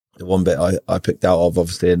the one bit I picked out of,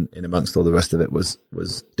 obviously, in amongst all the rest of it, was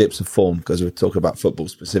dips of form, because we're talking about football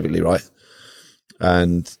specifically, right?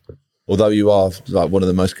 And although you are like one of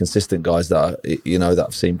the most consistent guys that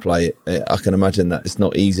I've seen play, I can imagine that it's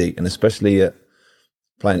not easy, and especially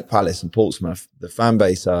playing at Palace and Portsmouth, the fan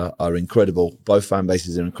base are incredible. Both fan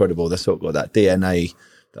bases are incredible. They've sort of got that DNA,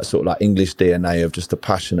 that sort of like English DNA of just a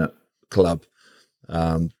passionate club.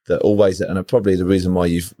 That always, and probably the reason why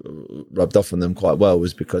you've rubbed off on them quite well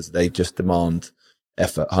was because they just demand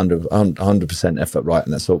effort, 100% effort, right?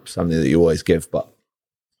 And that's something that you always give. But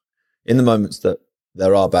in the moments that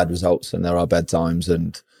there are bad results and there are bad times,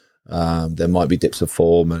 and there might be dips of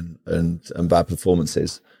form and bad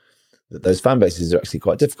performances, that those fan bases are actually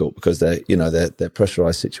quite difficult, because they're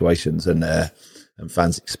pressurized situations, and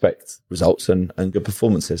fans expect results and good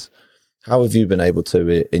performances. How have you been able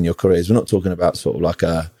to, in your careers? We're not talking about sort of like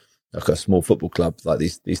a small football club. Like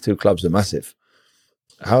these two clubs are massive.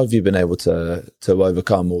 How have you been able to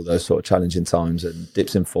overcome all those sort of challenging times and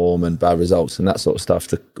dips in form and bad results and that sort of stuff,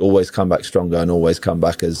 to always come back stronger and always come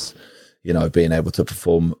back as, being able to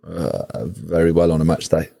perform very well on a match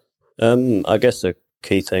day? I guess the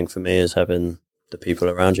key thing for me is having the people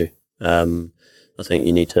around you. I think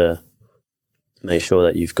you need to make sure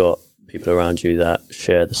that you've got people around you that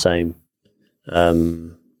share the same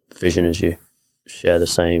vision as you, share the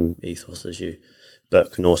same ethos as you,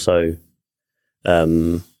 but can also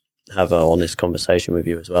have an honest conversation with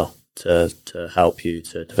you as well, to help you,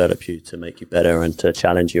 to develop you, to make you better, and to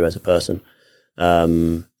challenge you as a person.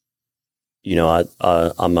 I'm my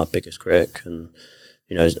biggest critic, and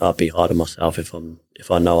I'll be hard on myself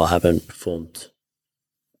if I know I haven't performed,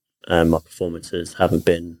 and my performances haven't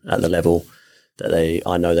been at the level that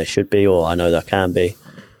I know they should be, or I know they can be.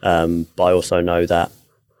 But I also know that,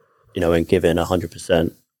 in giving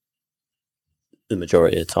 100%, the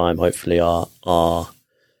majority of the time, hopefully, are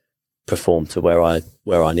perform to where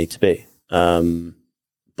I need to be. But I'm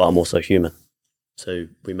also human, so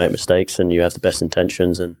we make mistakes, and you have the best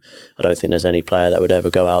intentions. And I don't think there's any player that would ever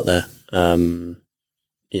go out there,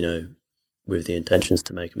 with the intentions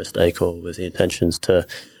to make a mistake, or with the intentions to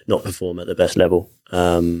not perform at the best level.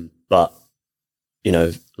 But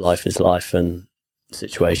life is life, and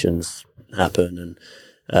situations happen,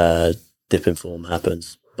 and dip in form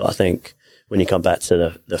happens. But I think when you come back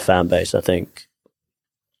to the fan base, I think,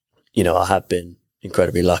 I have been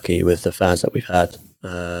incredibly lucky with the fans that we've had.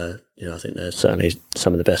 I think they're certainly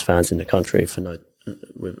some of the best fans in the country,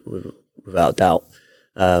 without doubt.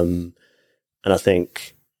 And I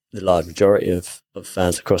think the large majority of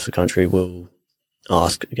fans across the country will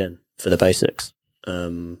ask, again, for the basics.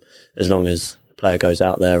 As long as the player goes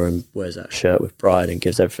out there and wears that shirt with pride and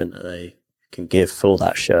gives everything that they can give for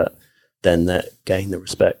that shirt, then they gain the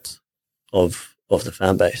respect of the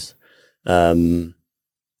fan base. And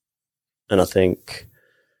I think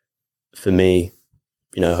for me,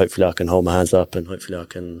 hopefully I can hold my hands up, and hopefully I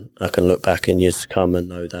can look back in years to come and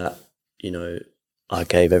know that, I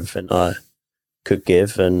gave everything I could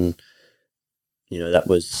give, and, that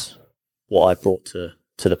was what I brought to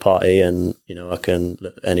the party. And, I can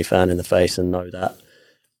look any fan in the face and know that,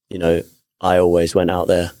 I always went out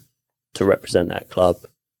there to represent that club,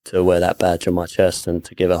 to wear that badge on my chest, and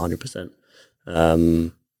to give 100%.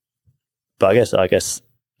 But I guess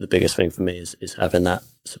the biggest thing for me is having that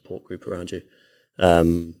support group around you,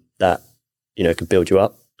 that, you know, can build you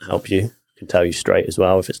up, help you, can tell you straight as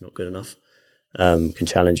well if it's not good enough, can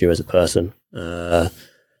challenge you as a person,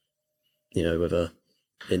 you know, whether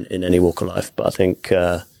in any walk of life. But I think,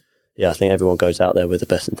 I think everyone goes out there with the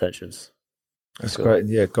best intentions. That's great.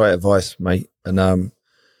 Yeah, great advice, mate. And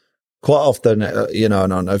quite often, you know,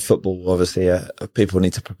 and I know football, obviously, people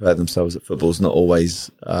need to prepare themselves that football's not always,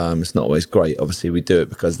 it's not always great. Obviously, we do it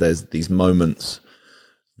because there's these moments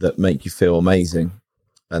that make you feel amazing,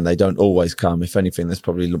 and they don't always come. If anything, there's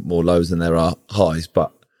probably more lows than there are highs.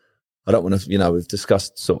 But I don't want to, you know, we've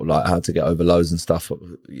discussed sort of like how to get over lows and stuff.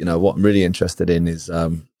 You know, what I'm really interested in is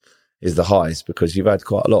the highs, because you've had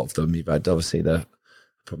quite a lot of them. You've had obviously the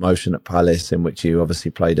promotion at Palace, in which you obviously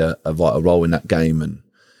played a vital role in that game, and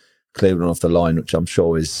clearing off the line, which I'm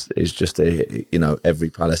sure is just you know, every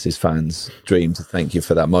Palace's fans' dream to thank you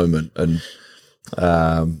for that moment. And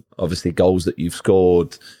obviously goals that you've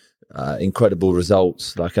scored, incredible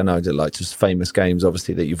results. Like, I know, like, just famous games,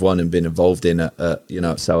 obviously, that you've won and been involved in at you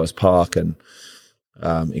know, at Selhurst Park, and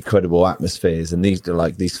incredible atmospheres. And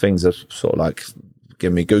these things are sort of like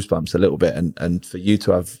giving me goosebumps a little bit. And for you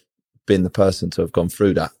to have been the person to have gone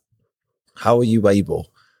through that, how are you able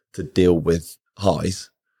to deal with highs?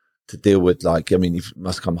 To deal with, like, I mean, you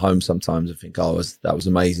must come home sometimes and think, oh, that was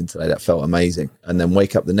amazing today, that felt amazing, and then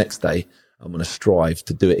wake up the next day, I'm going to strive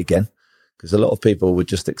to do it again. Because a lot of people would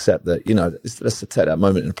just accept that, you know, let's take that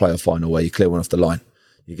moment in a playoff final where you clear one off the line,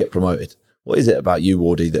 you get promoted. What is it about you,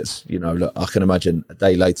 Wardy, that's, you know, look, I can imagine a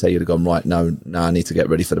day later you'd have gone, right, no, I need to get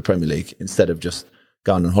ready for the Premier League, instead of just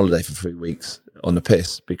going on holiday for 3 weeks on the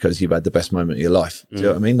piss because you've had the best moment of your life. Do you know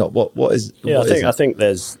what I mean? Like, what is? Yeah, what I think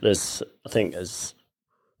there's as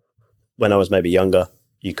when I was maybe younger,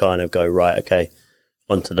 you kind of go, right, okay,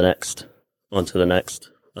 on to the next.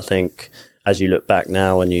 I think as you look back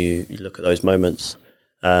now and you look at those moments,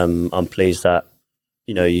 I'm pleased that,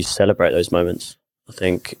 you know, you celebrate those moments. I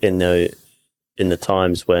think in the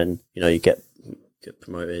times when, you know, you get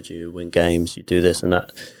promoted, you win games, you do this and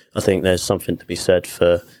that, I think there's something to be said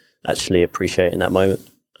for actually appreciating that moment,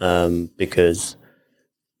 because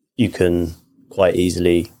you can quite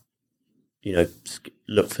easily, you know,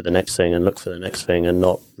 look for the next thing and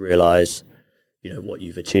not realize, you know, what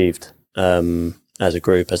you've achieved as a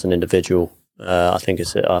group, as an individual. I think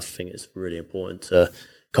it's really important to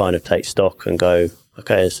kind of take stock and go,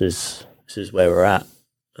 okay, this is where we're at,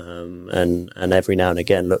 and every now and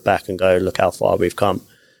again look back and go, look how far we've come,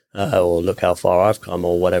 or look how far I've come,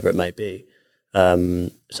 or whatever it may be.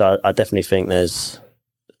 So I definitely think there's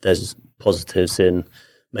positives in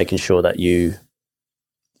making sure that you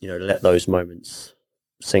know, let those moments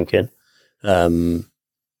sink in. It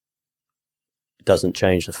doesn't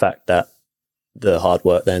change the fact that the hard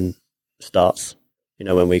work then starts. You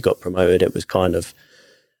know, when we got promoted, it was kind of,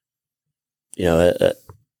 you know,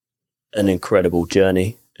 an incredible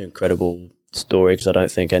journey, incredible story, because I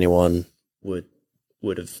don't think anyone would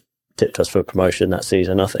have tipped us for promotion that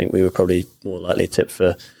season. I think we were probably more likely tipped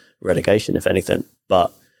for relegation, if anything.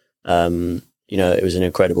 But you know, it was an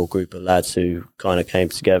incredible group of lads who kind of came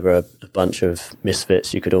together, a bunch of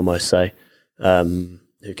misfits, you could almost say,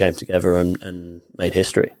 who came together and made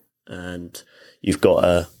history. And you've got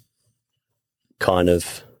to kind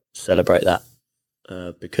of celebrate that,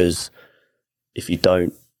 because if you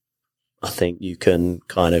don't, I think you can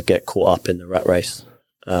kind of get caught up in the rat race.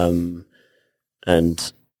 And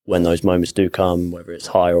when those moments do come, whether it's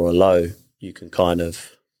high or a low, you can kind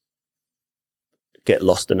of get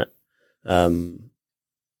lost in it.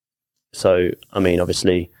 So, I mean,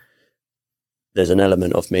 obviously, there's an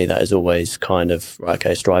element of me that is always kind of, right,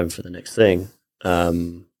 okay, striving for the next thing.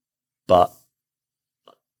 But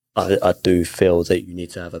I do feel that you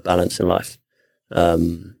need to have a balance in life.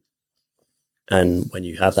 And when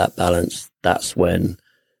you have that balance, that's when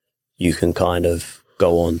you can kind of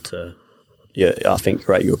go on to, yeah, I think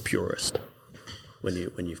you're at your purest when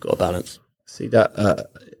you've got a balance. See that,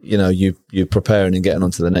 you know, you preparing and getting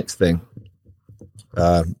on to the next thing.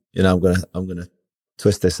 You know, I'm gonna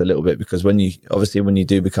twist this a little bit, because when you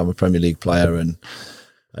do become a Premier League player, and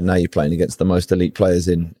now you're playing against the most elite players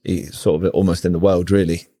in sort of almost in the world,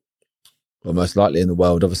 really, well, most likely in the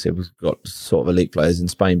world. Obviously, we've got sort of elite players in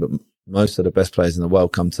Spain, but most of the best players in the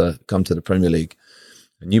world come to the Premier League,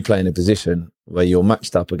 and you play in a position where you're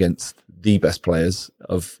matched up against the best players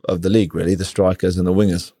of the league, really, the strikers and the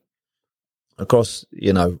wingers. Across,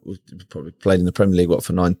 you know, we've probably played in the Premier League,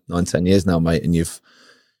 for 9-10 years now, mate, and you've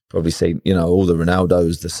probably seen, you know, all the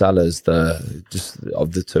Ronaldos, the Salahs, just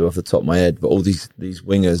of the two off the top of my head, but all these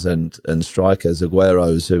wingers and strikers,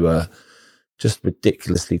 Agueros, who are just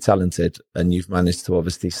ridiculously talented, and you've managed to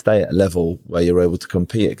obviously stay at a level where you're able to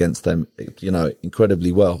compete against them, you know,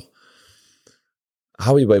 incredibly well.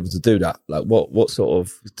 How are you able to do that? Like, what sort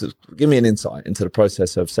of, give me an insight into the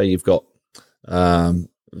process of, say you've got,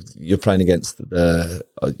 you're playing against the,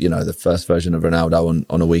 you know, the first version of Ronaldo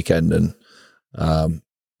on a weekend, and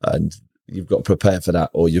you've got to prepare for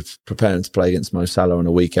that, or you're preparing to play against Mo Salah on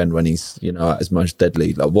a weekend when he's, you know, at his most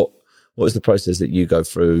deadly. Like, what is the process that you go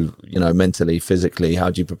through, you know, mentally, physically? How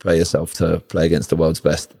do you prepare yourself to play against the world's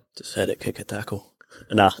best? Just head it, kick a tackle.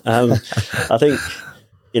 Nah, I think,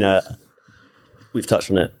 you know, we've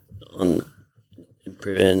touched on it in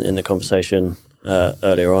the conversation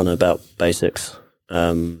earlier on about basics,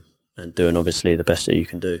 and doing obviously the best that you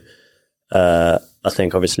can do. I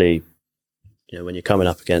think obviously, you know, when you're coming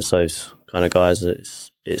up against those kind of guys,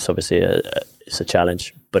 it's obviously it's a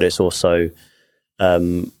challenge, but it's also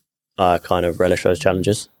I kind of relish those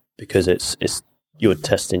challenges because it's you're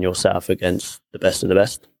testing yourself against the best of the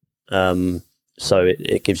best. So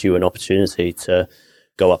it gives you an opportunity to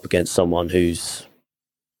go up against someone who's,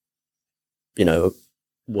 you know,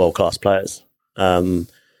 world-class players. And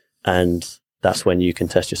that's when you can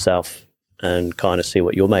test yourself and kind of see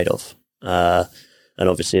what you're made of. And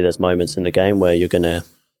obviously there's moments in the game where you're going to,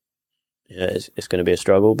 you know, it's going to be a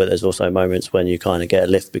struggle, but there's also moments when you kind of get a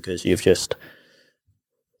lift because you've just,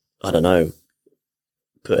 I don't know,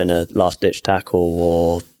 put in a last-ditch tackle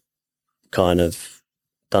or kind of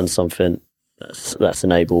done something that's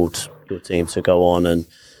enabled your team to go on and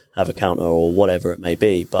have a counter or whatever it may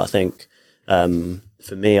be. But I think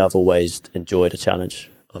for me, I've always enjoyed a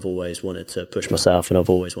challenge. I've always wanted to push myself and I've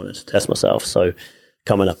always wanted to test myself. So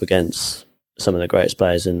coming up against some of the greatest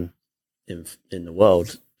players in the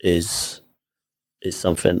world is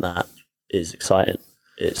something that is exciting.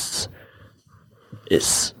 It's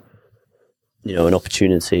you know, an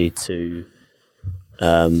opportunity to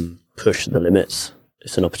push the limits.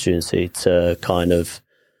 It's an opportunity to kind of,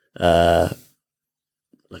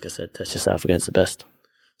 like I said, test yourself against the best.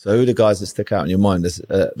 So who are the guys that stick out in your mind?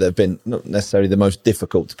 They've been not necessarily the most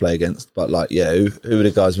difficult to play against, but like, yeah, who are the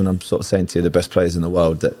guys, when I'm sort of saying to you the best players in the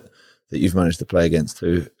world that you've managed to play against?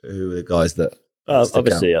 Who are the guys that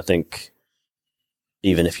obviously out? I think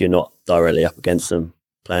even if you're not directly up against them,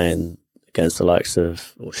 playing against the likes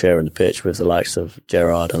of, or sharing the pitch with the likes of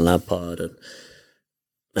Gerrard and Lampard and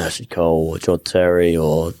Ashley Cole or John Terry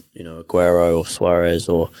or, you know, Aguero or Suarez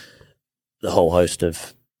or the whole host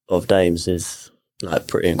of names is like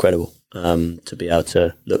pretty incredible. To be able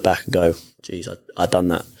to look back and go, geez, I done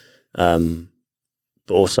that.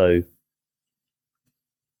 But also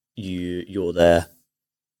you're there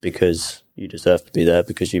because you deserve to be there,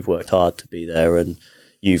 because you've worked hard to be there and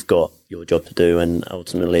you've got your job to do, and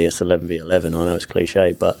ultimately it's 11v11. I know it's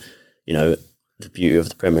cliche, but you know, the beauty of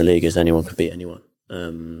the Premier League is anyone can beat anyone.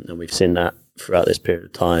 And we've seen that throughout this period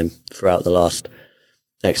of time, throughout the last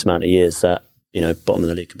X amount of years, that, you know, bottom of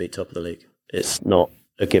the league can beat top of the league. It's not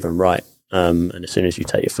a given right. And as soon as you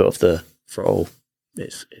take your foot off the throttle,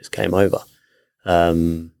 it's game over.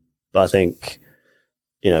 But I think,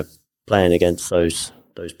 you know, playing against those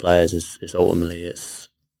players is ultimately it's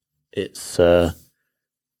I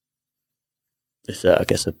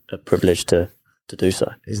guess a privilege to do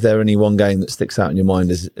so. Is there any one game that sticks out in your mind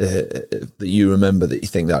that you remember that you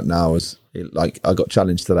think that now is like, I got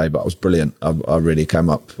challenged today, but I was brilliant. I really came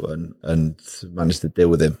up and managed to deal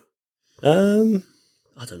with him. I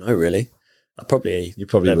don't know really. You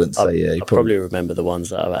probably wouldn't say yeah. I probably remember the ones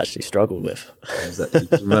that I've actually struggled with. You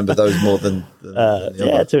remember those more than the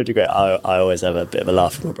yeah, other? to a degree. I always have a bit of a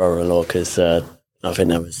laugh with my brother-in-law because I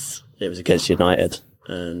think it was against United,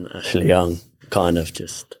 and Ashley Young kind of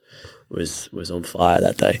just was on fire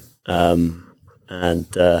that day. And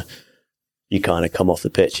you kind of come off the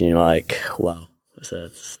pitch and you're like, wow, it's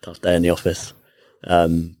a tough day in the office.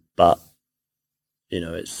 But you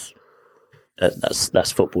know,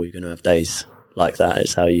 that's football. You're going to have days like that.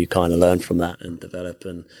 It's how you kind of learn from that and develop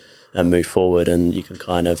and move forward. And you can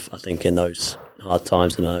kind of, I think, in those hard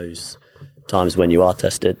times and those times when you are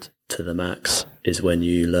tested to the max is when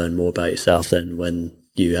you learn more about yourself than when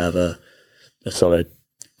you have a solid,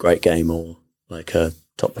 great game or like a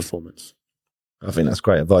top performance. I think that's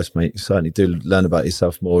great advice, mate. You certainly do learn about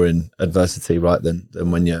yourself more in adversity, right, than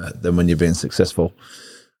when you're being successful.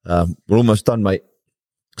 We're almost done, mate.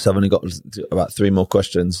 So I've only got about 3 more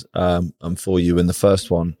questions for you. And the first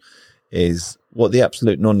one is, what the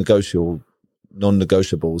absolute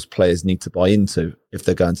non-negotiables players need to buy into if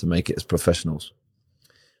they're going to make it as professionals?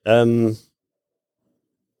 I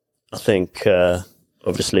think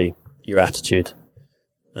obviously your attitude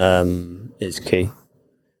is key.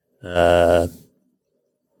 I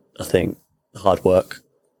think hard work,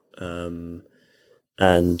 and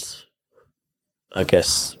I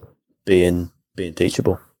guess being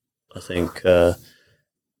teachable. I think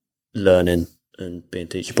learning and being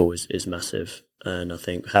teachable is massive, and I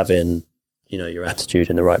think having your attitude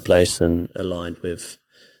in the right place and aligned with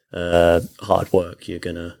hard work, you're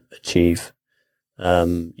going to achieve.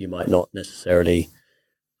 You might not necessarily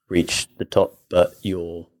reach the top, but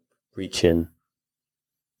you're reaching,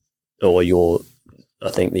 or I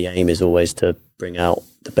think the aim is always to bring out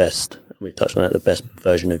the best. We touched on that, the best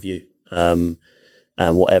version of you, and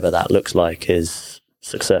whatever that looks like is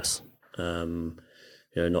success.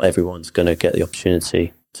 Not everyone's going to get the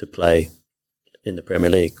opportunity to play in the Premier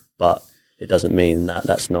League, but it doesn't mean that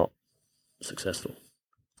that's not successful.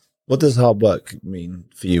 What does hard work mean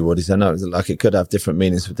for you, Woody? I know like it could have different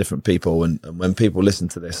meanings for different people, and when people listen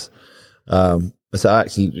to this, so I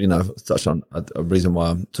actually, touch on a reason why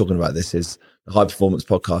I'm talking about this is the High Performance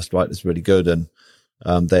podcast, right? It's really good, and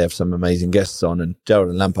they have some amazing guests on, and Gerrard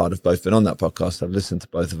and Lampard have both been on that podcast. I've listened to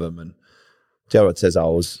both of them, and Gerrard says I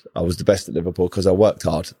was the best at Liverpool because I worked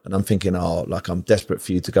hard, and I'm thinking, I'm desperate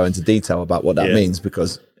for you to go into detail about what that means,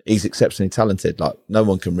 because he's exceptionally talented. Like no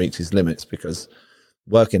one can reach his limits, because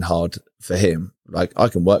working hard for him, like I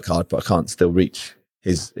can work hard, but I can't still reach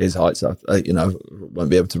his heights. I won't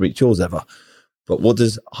be able to reach yours ever. But what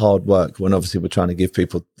does hard work, when obviously we're trying to give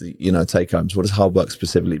people the take homes, what does hard work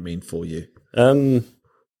specifically mean for you? I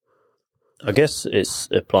guess it's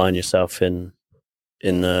applying yourself in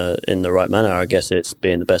the right manner. I guess it's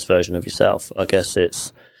being the best version of yourself. I guess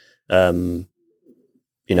it's leaving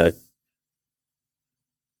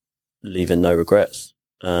no regrets.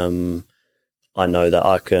 I know that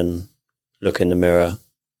I can look in the mirror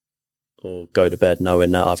or go to bed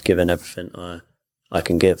knowing that I've given everything I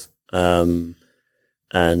can give, and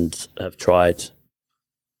have tried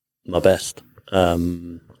my best.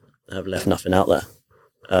 Have left nothing out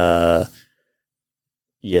there.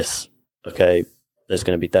 Yes, okay, there's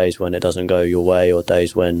going to be days when it doesn't go your way, or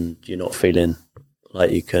days when you're not feeling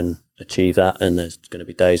like you can achieve that, and there's going to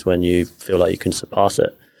be days when you feel like you can surpass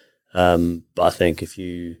it. But I think if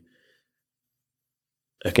you,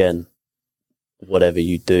 again, whatever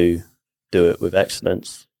you do it with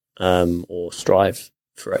excellence, or strive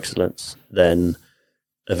for excellence, then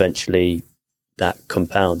eventually that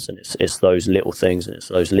compounds, and it's those little things, and it's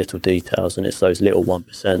those little details, and it's those little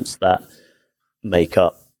 1% that make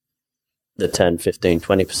up the 10, 15,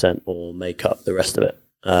 20%, or make up the rest of it,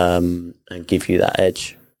 and give you that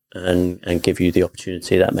edge, and give you the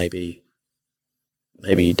opportunity that maybe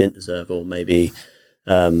you didn't deserve, or maybe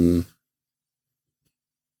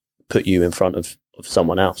put you in front of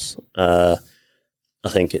someone else. I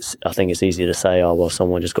think it's easy to say, oh well,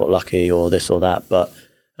 someone just got lucky or this or that, but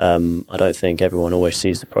I don't think everyone always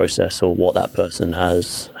sees the process or what that person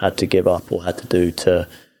has had to give up or had to do to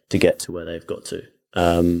get to where they've got to.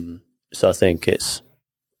 So I think it's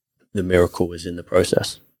the miracle is in the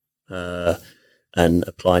process, and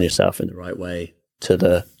applying yourself in the right way to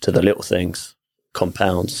the little things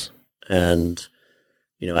compounds, and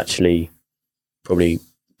actually probably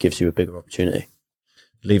gives you a bigger opportunity.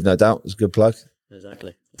 Leave no doubt. It's a good plug.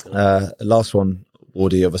 Exactly. Last one,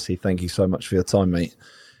 Wardy, obviously, thank you so much for your time, mate.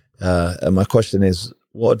 And my question is,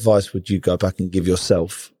 what advice would you go back and give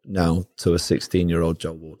yourself now to a 16-year-old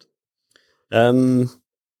Joel Ward?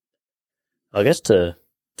 I guess to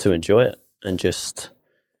enjoy it and just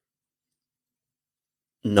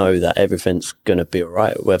know that everything's going to be all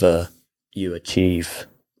right, whether you achieve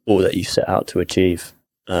all that you set out to achieve.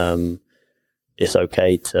 It's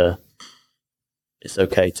okay to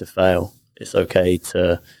fail. It's okay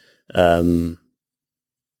to, I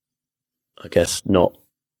guess, not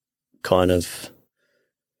kind of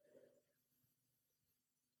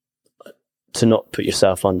to not put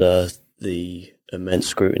yourself under the immense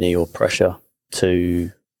scrutiny or pressure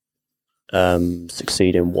to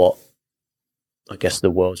succeed in what I guess the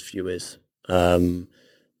world's view is,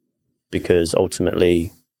 because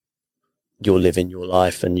ultimately you're living your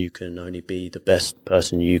life and you can only be the best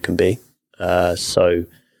person you can be. So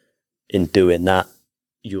in doing that,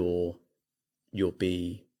 you'll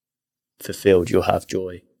be fulfilled, you'll have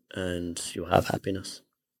joy, and you'll have happiness.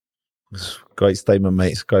 Great statement,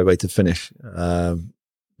 mate. It's a great way to finish.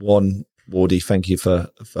 One, Wardy, thank you for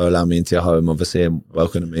allowing me into your home, obviously, and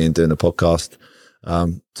welcoming me and doing the podcast.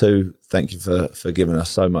 Two, thank you for giving us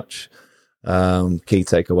so much key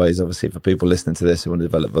takeaways, obviously, for people listening to this who want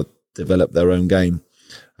to develop their own game.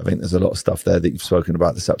 I think there's a lot of stuff there that you've spoken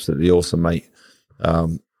about that's absolutely awesome, mate.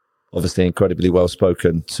 Obviously, incredibly well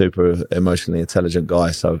spoken, super emotionally intelligent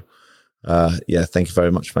guy. So yeah, thank you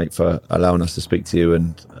very much, mate, for allowing us to speak to you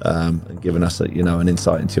and giving us an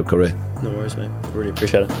insight into your career. No worries, mate. Really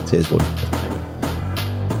appreciate it. Cheers, boy.